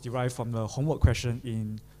derived from the homework question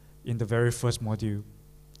in the very first module.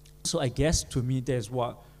 So I guess to me that's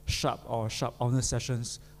what SHARP or SHARP honors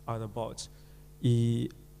sessions are about.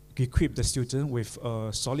 Equip the student with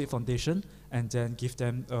a solid foundation and then give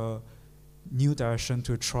them a new direction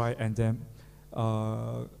to try and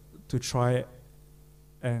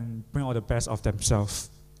bring out the best of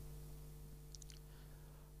themselves.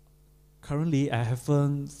 Currently, I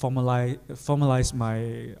haven't formalized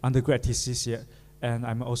my undergrad thesis yet, and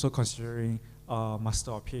I'm also considering a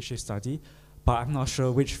master or PhD study, but I'm not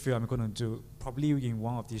sure which field I'm going to do, probably in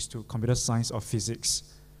one of these two, computer science or physics.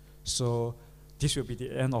 So this will be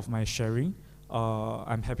the end of my sharing.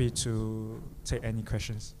 I'm happy to take any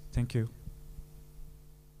questions. Thank you.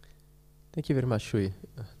 Thank you very much, Shui.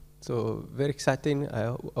 So very exciting.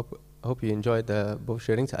 I hope you enjoyed both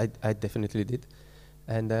sharings. I definitely did.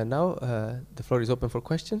 And now the floor is open for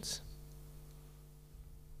questions.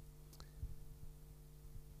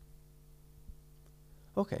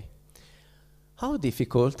 Okay. How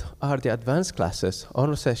difficult are the advanced classes,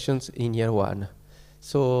 honor sessions in year 1?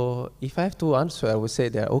 So if I have to answer, I would say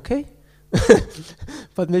they're okay.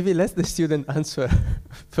 But maybe let the student answer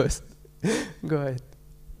first. Go ahead.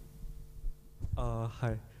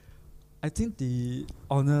 Hi. I think the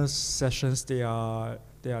honors sessions, they are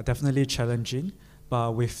definitely challenging,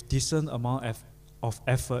 but with decent amount of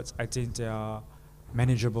effort, I think they are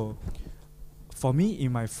manageable. For me,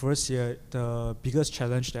 in my first year, the biggest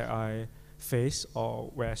challenge that I faced,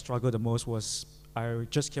 or where I struggled the most, was I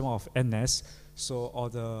just came out of NS,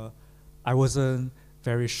 so I wasn't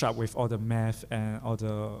very sharp with all the math and all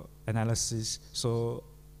the analysis. So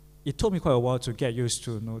it took me quite a while to get used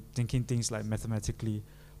to thinking things like mathematically.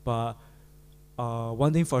 But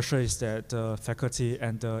one thing for sure is that the faculty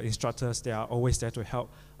and the instructors, they are always there to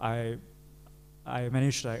help. I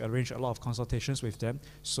managed to arrange a lot of consultations with them,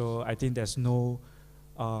 so I think there's no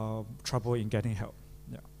trouble in getting help.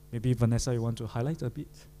 Yeah. Maybe Vanessa, you want to highlight a bit?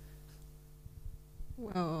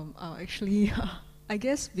 Well, actually, I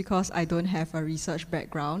guess because I don't have a research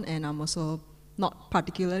background and I'm also not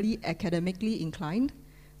particularly academically inclined,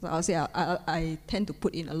 so I'll say I tend to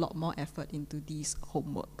put in a lot more effort into these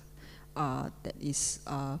homework that is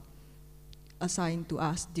assigned to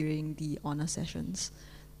us during the honor sessions.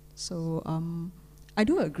 So I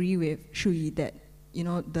do agree with Shui that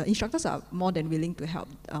the instructors are more than willing to help.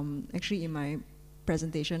 Actually, in my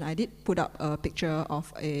presentation, I did put up a picture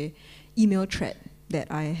of a email thread that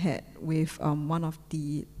I had with one of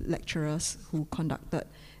the lecturers who conducted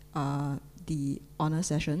the honor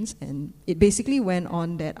sessions, and it basically went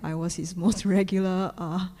on that I was his most regular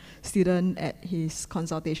student at his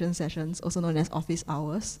consultation sessions, also known as office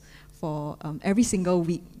hours, for every single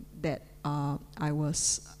week that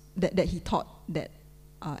that he taught that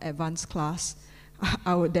advanced class.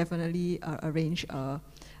 I would definitely arrange a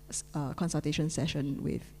consultation session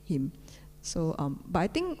with him. So, but I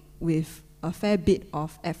think with a fair bit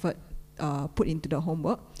of effort put into the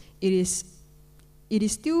homework, it is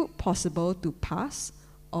still possible to pass,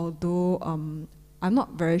 although I'm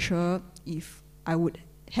not very sure if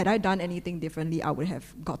had I done anything differently, I would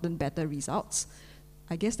have gotten better results.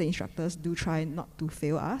 I guess the instructors do try not to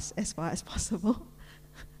fail us as far as possible,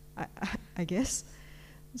 I guess.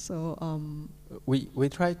 So we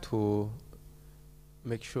try to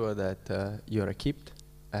make sure that you're equipped,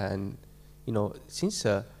 and since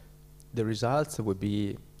the results will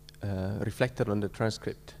be reflected on the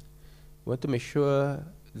transcript, we want to make sure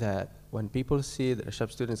that when people see the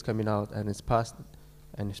SHARP students coming out and it's passed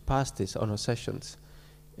these honor sessions,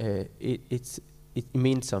 it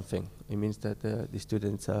means something. It means that the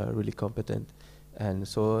students are really competent, and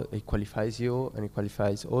so it qualifies you, and it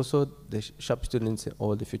qualifies also the SHARP students in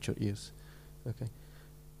all the future years. Okay.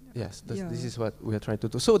 Yes, this is what we are trying to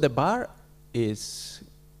do. So the bar is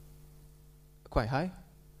quite high.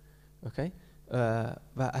 Okay,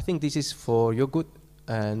 but I think this is for your good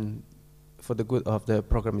and for the good of the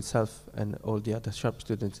program itself and all the other SHARP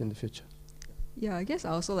students in the future. Yeah, I guess I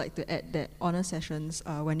also like to add that honor sessions,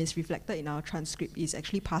 when it's reflected in our transcript, is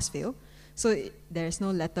actually pass-fail. So there's no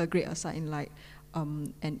letter grade assigned, like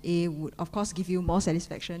an A would of course give you more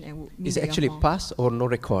satisfaction and would mean It's that actually pass or no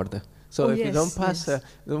record. So if you don't pass,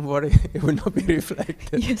 don't worry, it will not be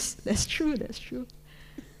reflected. Yes, that's true, that's true.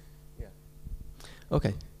 Yeah.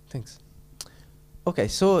 Okay, thanks. Okay,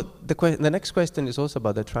 so the next question is also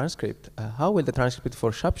about the transcript. How will the transcript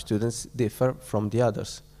for SHARP students differ from the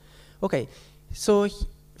others? Okay, so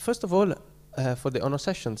first of all, for the honor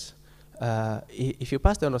sessions, if you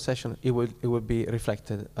pass the honor session, it will be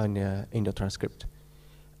reflected on, in the transcript.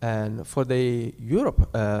 And for the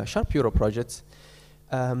SHARP Europe projects,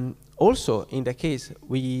 also in the case,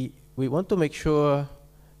 we want to make sure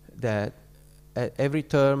that at every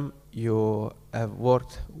term you have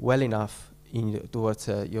worked well enough towards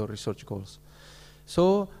your research goals.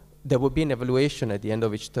 So there will be an evaluation at the end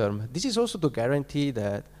of each term. This is also to guarantee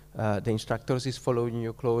that the instructors is following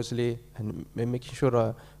you closely and making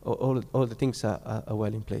sure all the things are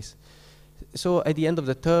well in place. So at the end of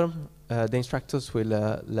the term, the instructors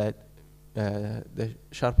will let the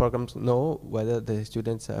SHARP programs know whether the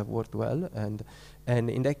students have worked well, and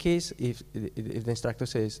in that case, if the instructor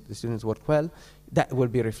says the students worked well, that will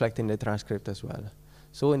be reflected in the transcript as well.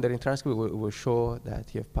 So in the transcript, we will show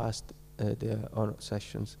that you have passed the honor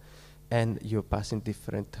sessions, and you're passing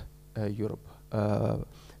different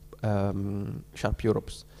SHARP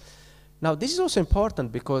Europes. Now, this is also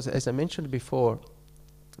important because, as I mentioned before,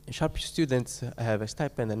 SHARP students have a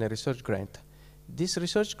stipend and a research grant. This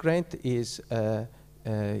research grant is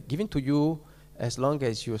given to you as long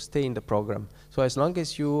as you stay in the program. So as long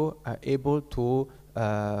as you are able to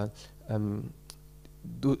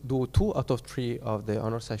do 2 out of 3 of the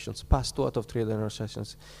honor sessions, pass 2 out of 3 of the honor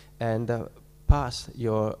sessions, and pass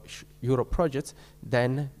your Euro projects,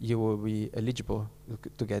 then you will be eligible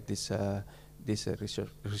to get this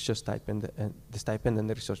research stipend, and the stipend and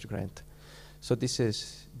the research grant. So this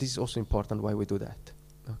is also important why we do that.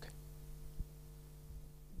 Okay.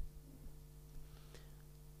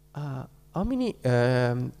 How many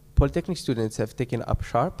Polytechnic students have taken up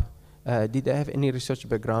Sharp? Did they have any research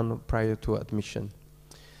background prior to admission?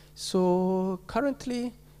 So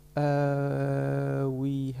currently,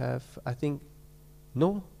 we have, I think,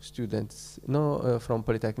 no students, from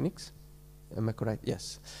Polytechnics. Am I correct?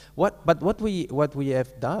 Yes. But what we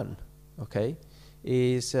have done, okay,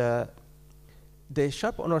 is the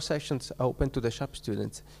Sharp honor sessions are open to the Sharp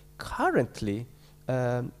students. Currently,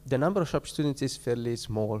 the number of Sharp students is fairly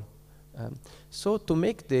small. So to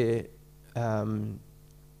make the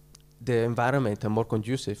environment more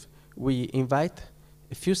conducive, we invite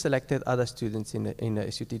a few selected other students in the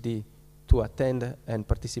SUTD to attend and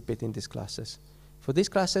participate in these classes. For these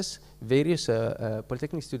classes, various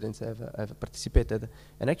Polytechnic students have participated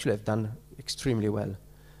and actually have done extremely well.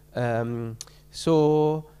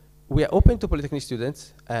 So we are open to Polytechnic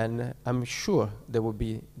students, and I'm sure there will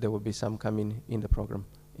be some coming in the program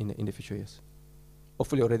in the future years.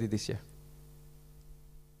 Hopefully already this year.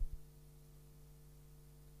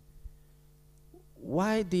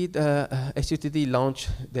 Why did SUTD launch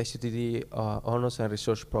the SUTD Honors and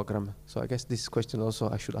Research Program? So I guess this question also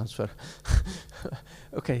I should answer.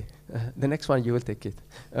 Okay, the next one you will take it.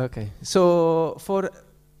 Okay, so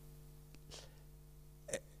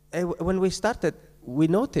when we started, we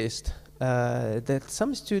noticed that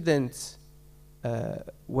some students had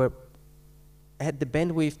the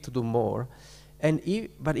bandwidth to do more,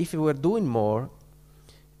 but if we were doing more,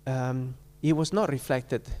 it was not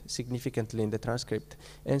reflected significantly in the transcript.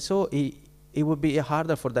 And so it would be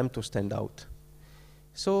harder for them to stand out.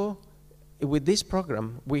 So with this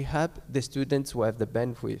program, we have the students who have the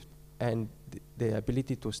bandwidth and the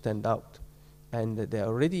ability to stand out. And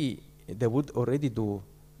they would already do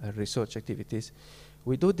research activities.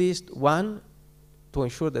 We do this, one, to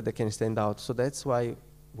ensure that they can stand out. So that's why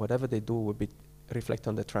whatever they do will be reflect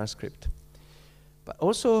on the transcript. But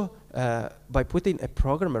also, by putting a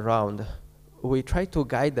program around, we try to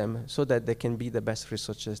guide them so that they can be the best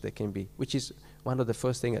researchers they can be, which is one of the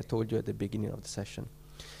first things I told you at the beginning of the session.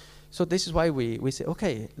 So this is why we say,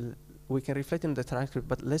 okay, we can reflect in the transcript,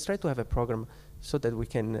 but let's try to have a program so that we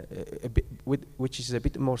can, which is a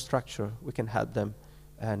bit more structured, we can help them.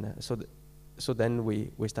 And so then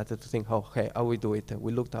we started to think, okay, how we do it.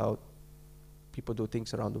 We looked out people do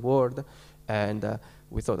things around the world, and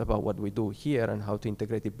we thought about what we do here and how to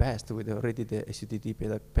integrate it best with already the SUTD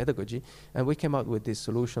pedagogy, and we came out with these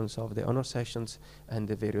solutions of the honor sessions and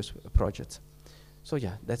the various projects. So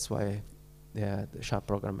yeah, that's why the SHARP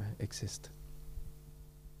program exists.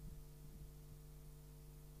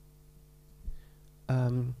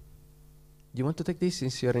 Do you want to take this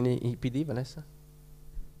since you're in EPD, Vanessa?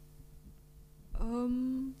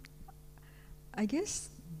 I guess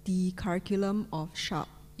the curriculum of SHARP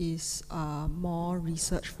is more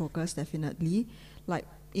research focused, definitely. Like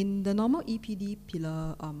in the normal EPD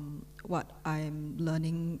pillar, what I'm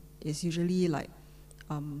learning is usually like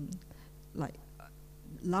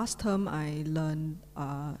last term I learned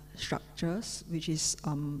structures, which is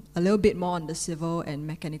a little bit more on the civil and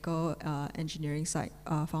mechanical engineering side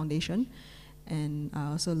foundation. And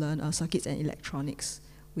I also learned circuits and electronics,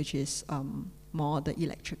 which is more the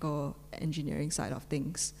electrical engineering side of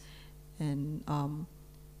things. And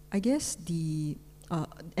I guess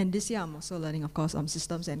and this year I'm also learning, of course,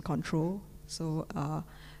 systems and control. So,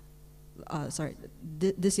 sorry,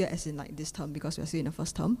 this year as in like this term, because we're still in the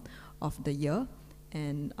first term of the year.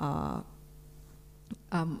 And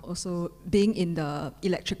also being in the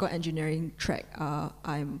electrical engineering track,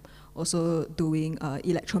 I'm also doing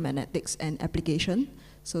electromagnetics and application.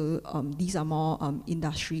 So these are more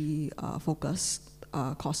industry focused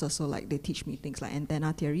courses, so like they teach me things like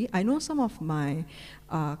antenna theory. I know some of my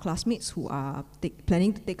classmates who are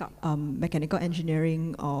planning to take up mechanical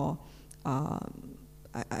engineering or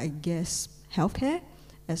I guess healthcare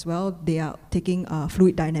as well. They are taking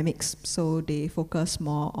fluid dynamics, so they focus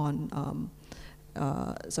more on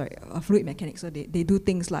fluid mechanics. So they do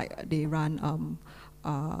things like they run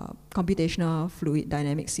computational fluid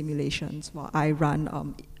dynamic simulations, while I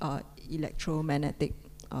run electromagnetic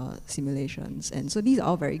simulations. And so these are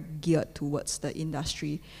all very geared towards the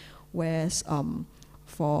industry, whereas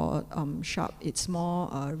for SHARP, it's more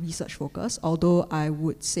research focused, although I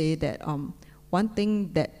would say that one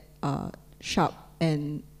thing that SHARP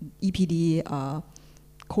and EPD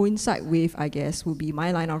coincide with, I guess, would be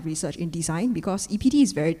my line of research in design, because EPD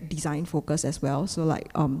is very design focused as well. So like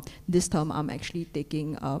this term, I'm actually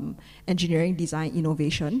taking engineering design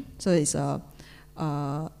innovation. So it's a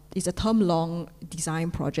term-long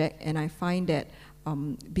design project, and I find that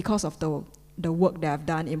because of the work that I've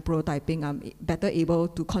done in prototyping, I'm better able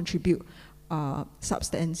to contribute a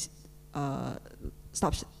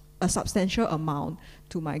substantial amount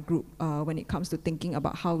to my group when it comes to thinking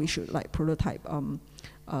about how we should like prototype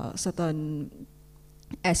certain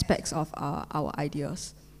aspects of our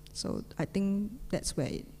ideas. So I think that's where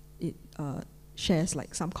it shares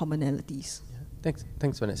like some commonalities. Yeah.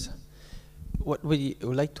 Thanks, Vanessa. What we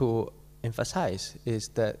would like to emphasize is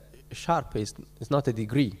that SHARP is not a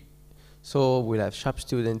degree. So we'll have SHARP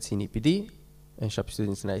students in EPD and SHARP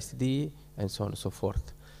students in ISTD and so on and so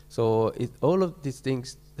forth. So all of these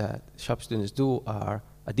things that SHARP students do are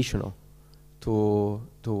additional to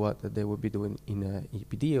what they will be doing in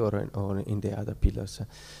EPD or in the other pillars.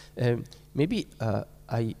 Maybe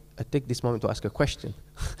I take this moment to ask a question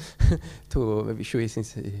to maybe Shui,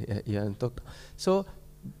 since you haven't talked. So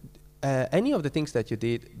any of the things that you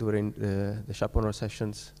did during the SHARP honor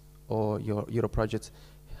sessions or your Euro projects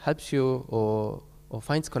helps you or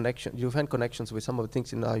finds connection? You find connections with some of the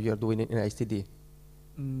things you're doing in ISTD?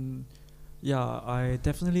 Yeah, I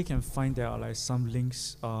definitely can find there are like some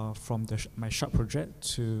links from my SHARP project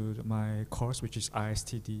to my course, which is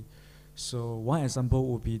ISTD. So one example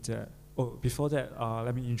would be that. Oh, before that,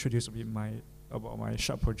 let me introduce a bit about my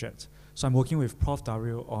SHARP project. So I'm working with Prof.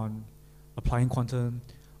 Dario on applying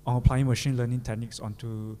machine learning techniques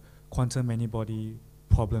onto quantum many-body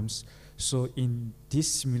problems. So in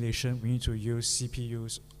this simulation, we need to use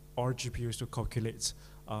CPUs or GPUs to calculate,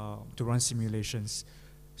 to run simulations.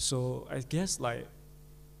 So I guess like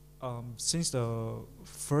since the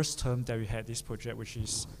first term that we had this project, which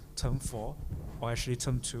is term 4, or actually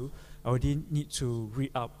term 2, I already need to read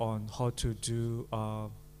up on how to do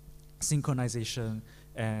synchronization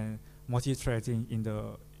and multi-threading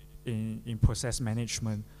in process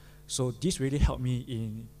management. So this really helped me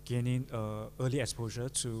in gaining early exposure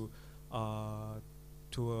to a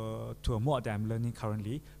mod that I'm learning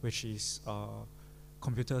currently, which is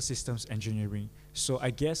computer systems engineering. So I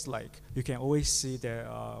guess like you can always see there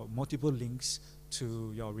are multiple links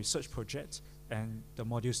to your research project and the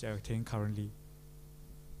modules that you're taking currently.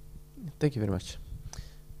 Thank you very much.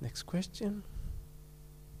 Next question.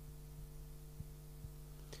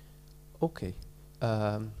 Okay.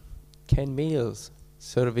 Can males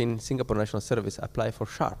serving Singapore National Service apply for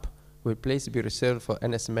SHARP? Will place be reserved for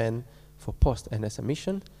NS men for post-NS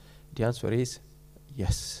admission? The answer is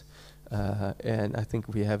yes. And I think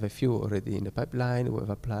we have a few already in the pipeline who have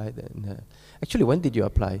applied. And actually, when did you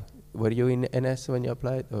apply? Were you in NS when you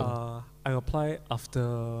applied? Or? I applied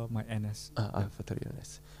after my NS. After your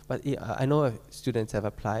NS. But I know students have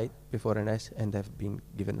applied before NS and have been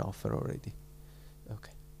given an offer already.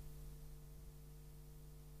 Okay.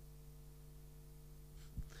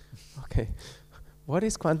 Okay. What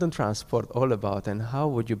is quantum transport all about, and how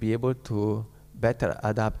would you be able to better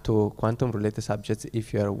adapt to quantum-related subjects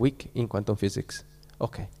if you are weak in quantum physics?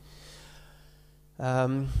 Okay.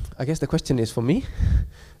 I guess the question is for me.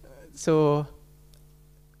 So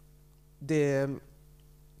the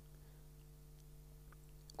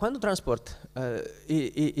quantum transport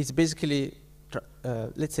is basically,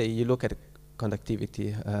 let's say you look at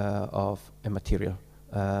conductivity of a material.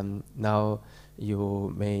 Now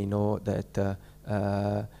you may know that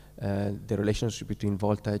the relationship between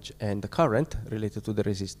voltage and the current related to the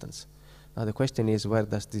resistance. Now the question is, where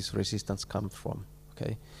does this resistance come from?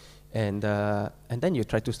 Okay, and then you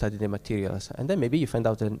try to study the materials, and then maybe you find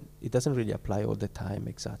out that it doesn't really apply all the time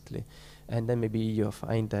exactly, and then maybe you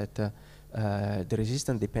find that the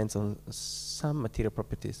resistance depends on some material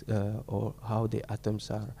properties or how the atoms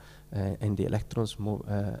are and the electrons move,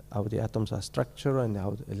 how the atoms are structured and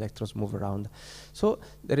how the electrons move around. So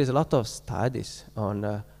there is a lot of studies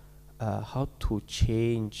on how to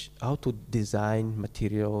design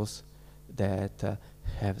materials that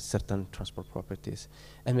have certain transport properties.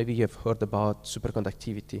 And maybe you have heard about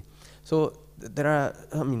superconductivity. So there are,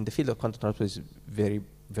 I mean, the field of quantum transport is very,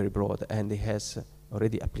 very broad, and it has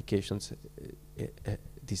already applications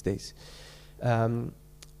these days.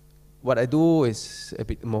 What I do is a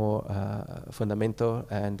bit more fundamental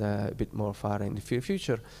and a bit more far in the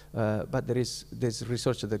future, but there's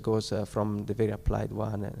research that goes from the very applied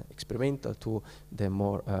one and experimental to the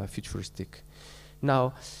more futuristic.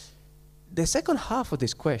 Now, the second half of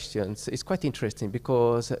these questions is quite interesting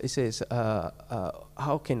because it says,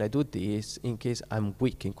 how can I do this in case I'm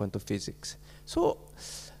weak in quantum physics? So,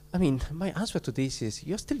 I mean, my answer to this is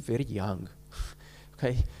you're still very young,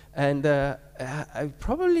 okay? And I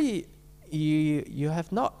probably, you have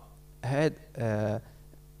not had a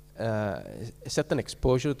certain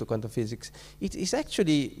exposure to quantum physics. It is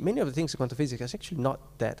actually, many of the things in quantum physics is actually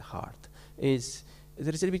not that hard. There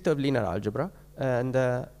is a bit of linear algebra, and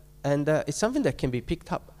And it's something that can be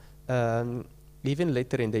picked up even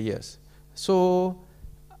later in the years. So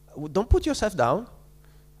don't put yourself down.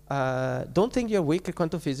 Don't think you're weak at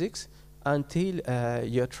quantum physics until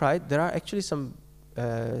you're tried. There are actually some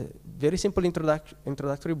very simple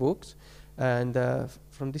introductory books. And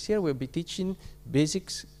from this year, we'll be teaching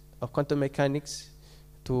basics of quantum mechanics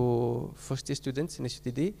to first-year students in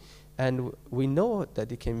SUTD. And we know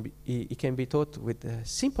that it can be taught with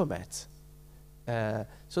simple maths.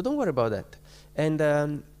 So don't worry about that.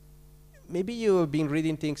 And maybe you've been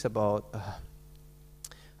reading things about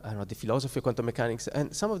I don't know, the philosophy of quantum mechanics,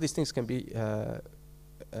 and some of these things can be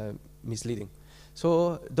misleading.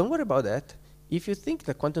 So don't worry about that. If you think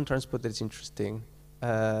that quantum transport is interesting,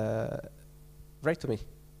 write to me,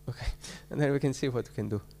 okay? And then we can see what we can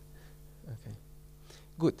do. Okay,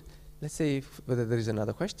 good. Let's see whether there is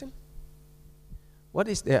another question. What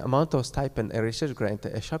is the amount of stipend a research grant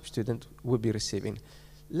a SHARP student will be receiving?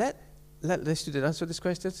 Let the student answer this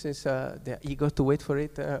question, since they're eager to wait for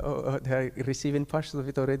it, or they're receiving parts of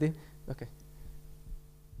it already. Okay.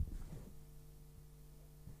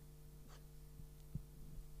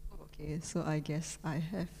 Okay, so I guess I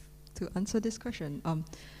have to answer this question.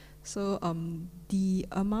 The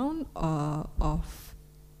amount of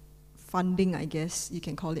funding, I guess you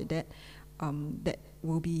can call it that, that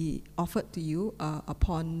will be offered to you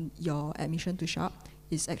upon your admission to SHARP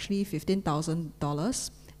is actually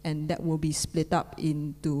 $15,000, and that will be split up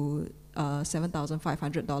into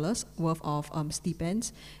 $7,500 worth of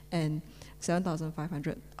stipends and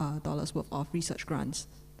 $7,500 worth of research grants.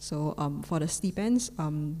 So for the stipends,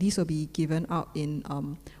 these will be given out in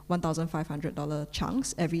 $1,500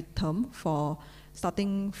 chunks every term for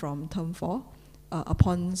starting from term 4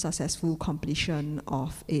 upon successful completion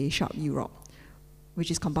of a SHARP Europe, which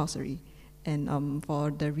is compulsory. And for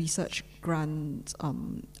the research grants,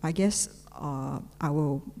 I guess I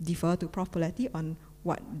will defer to Prof. Poletti on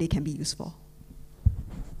what they can be used for.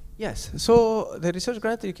 Yes, so the research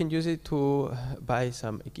grant, you can use it to buy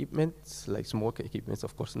some equipment, like small equipment,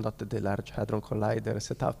 of course, not the large Hadron Collider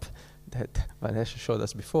setup that Vanessa showed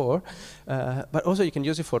us before, but also you can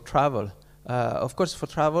use it for travel. Of course, for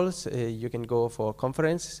travels, you can go for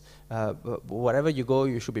conference. Wherever you go,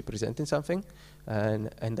 you should be presenting something,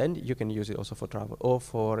 and then you can use it also for travel. Or,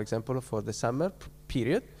 for example, for the summer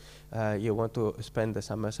period, you want to spend the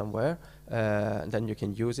summer somewhere, and then you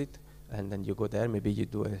can use it, and then you go there. Maybe you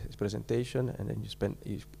do a presentation, and then you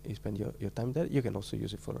spend your time there. You can also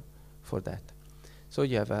use it for that. So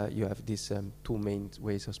you have these two main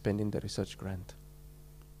ways of spending the research grant.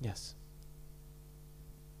 Yes.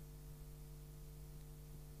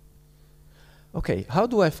 Okay, how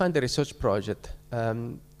do I find the research project?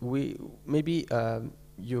 You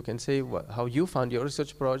can say how you found your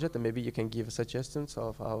research project, and maybe you can give suggestions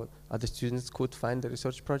of how other students could find the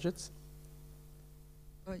research projects.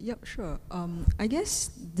 Yep, sure. I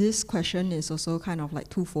guess this question is also kind of like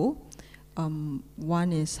twofold.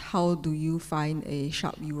 One is, how do you find a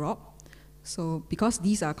SHARP Europe? So because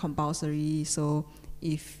these are compulsory, so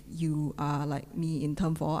if you are like me in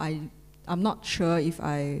term 4, I'm not sure if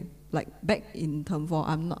like back in term 4,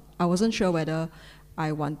 I wasn't sure whether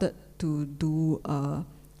I wanted to do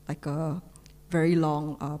like a very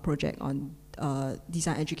long project on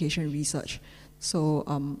design education research. So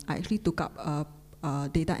I actually took up a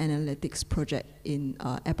data analytics project in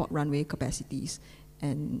airport runway capacities.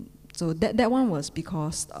 And so that one was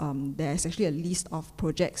because there's actually a list of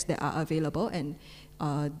projects that are available, and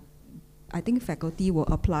I think faculty will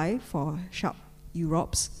apply for SHARP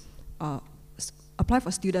Europes, apply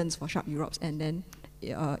for students for SHARP Europes, and then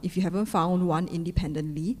if you haven't found one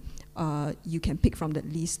independently, you can pick from that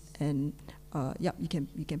list, and yep, you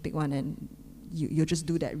can pick one, and you'll just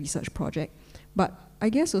do that research project. But I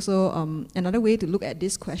guess also another way to look at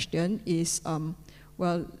this question is,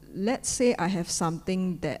 well, let's say I have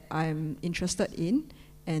something that I'm interested in,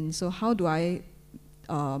 and so how do I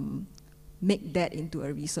make that into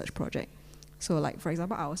a research project? So like, for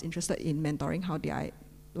example, I was interested in mentoring. How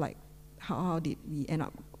did we end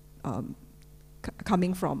up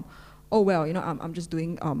coming from, oh, well, you know, I'm just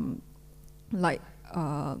doing like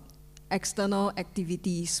external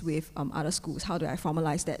activities with other schools. How do I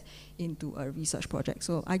formalize that into a research project?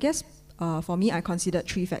 So I guess for me, I considered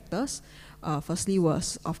 3 factors. Firstly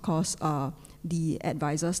was, of course, the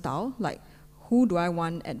advisor style, like who do I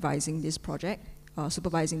want advising this project,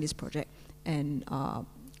 supervising this project, and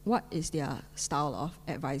what is their style of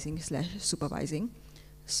advising / supervising.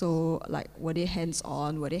 So like, were they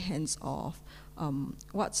hands-on, were they hands-off,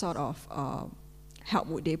 what sort of help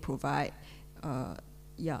would they provide?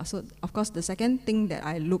 Yeah, so of course the second thing that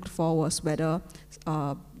I looked for was whether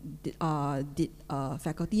did a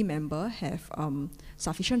faculty member have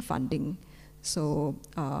sufficient funding? So,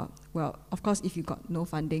 well, of course, if you got no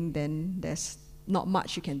funding, then there's not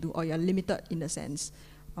much you can do, or you're limited in a sense.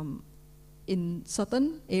 In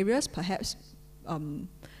certain areas, perhaps,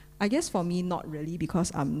 I guess for me, not really,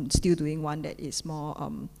 because I'm still doing one that is more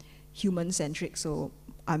human-centric, so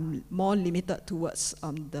I'm more limited towards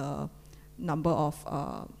the number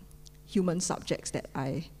of human subjects that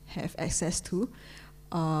I have access to.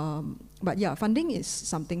 But yeah, funding is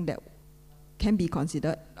something that can be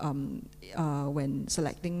considered when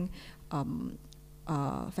selecting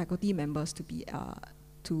faculty members to be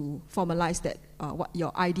to formalize that what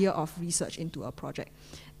your idea of research into a project.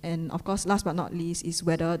 And of course, last but not least, is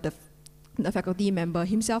whether the faculty member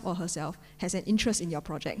himself or herself has an interest in your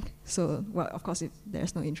project. So, well, of course, if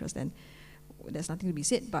there's no interest, then there's nothing to be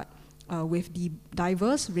said. But with the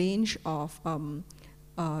diverse range of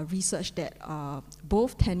research that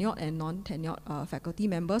both tenured and non-tenured faculty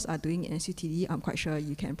members are doing in SUTD, I'm quite sure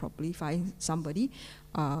you can probably find somebody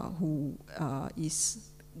who is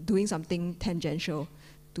doing something tangential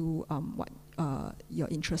to what your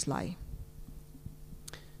interests lie.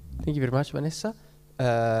 Thank you very much, Vanessa.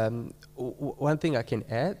 One thing I can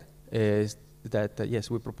add is that,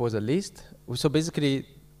 yes, we propose a list. So basically,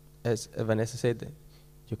 as Vanessa said,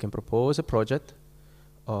 you can propose a project,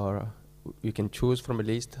 or you can choose from a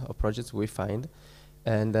list of projects we find.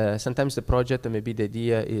 And sometimes the project, maybe the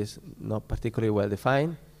idea is not particularly well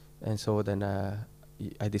defined. And so then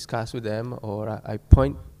I discuss with them, or I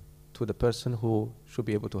point to the person who should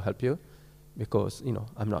be able to help you, because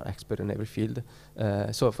I'm not expert in every field.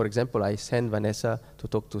 So for example, I send Vanessa to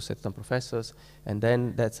talk to certain professors, and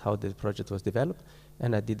then that's how the project was developed.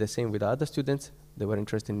 And I did the same with other students. They were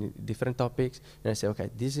interested in different topics, and I say, okay,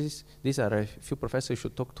 these are a few professors you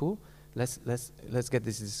should talk to. Let's get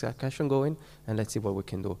this discussion going, and let's see what we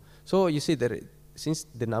can do. So you see that since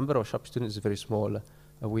the number of SHARP students is very small,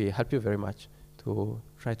 we help you very much to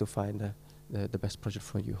try to find the best project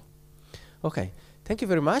for you. Okay, thank you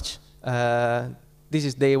very much. This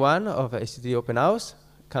is day one of SUTD Open House.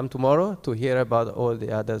 Come tomorrow to hear about all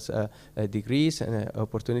the other degrees and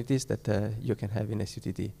opportunities that you can have in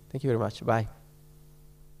SUTD. Thank you very much. Bye.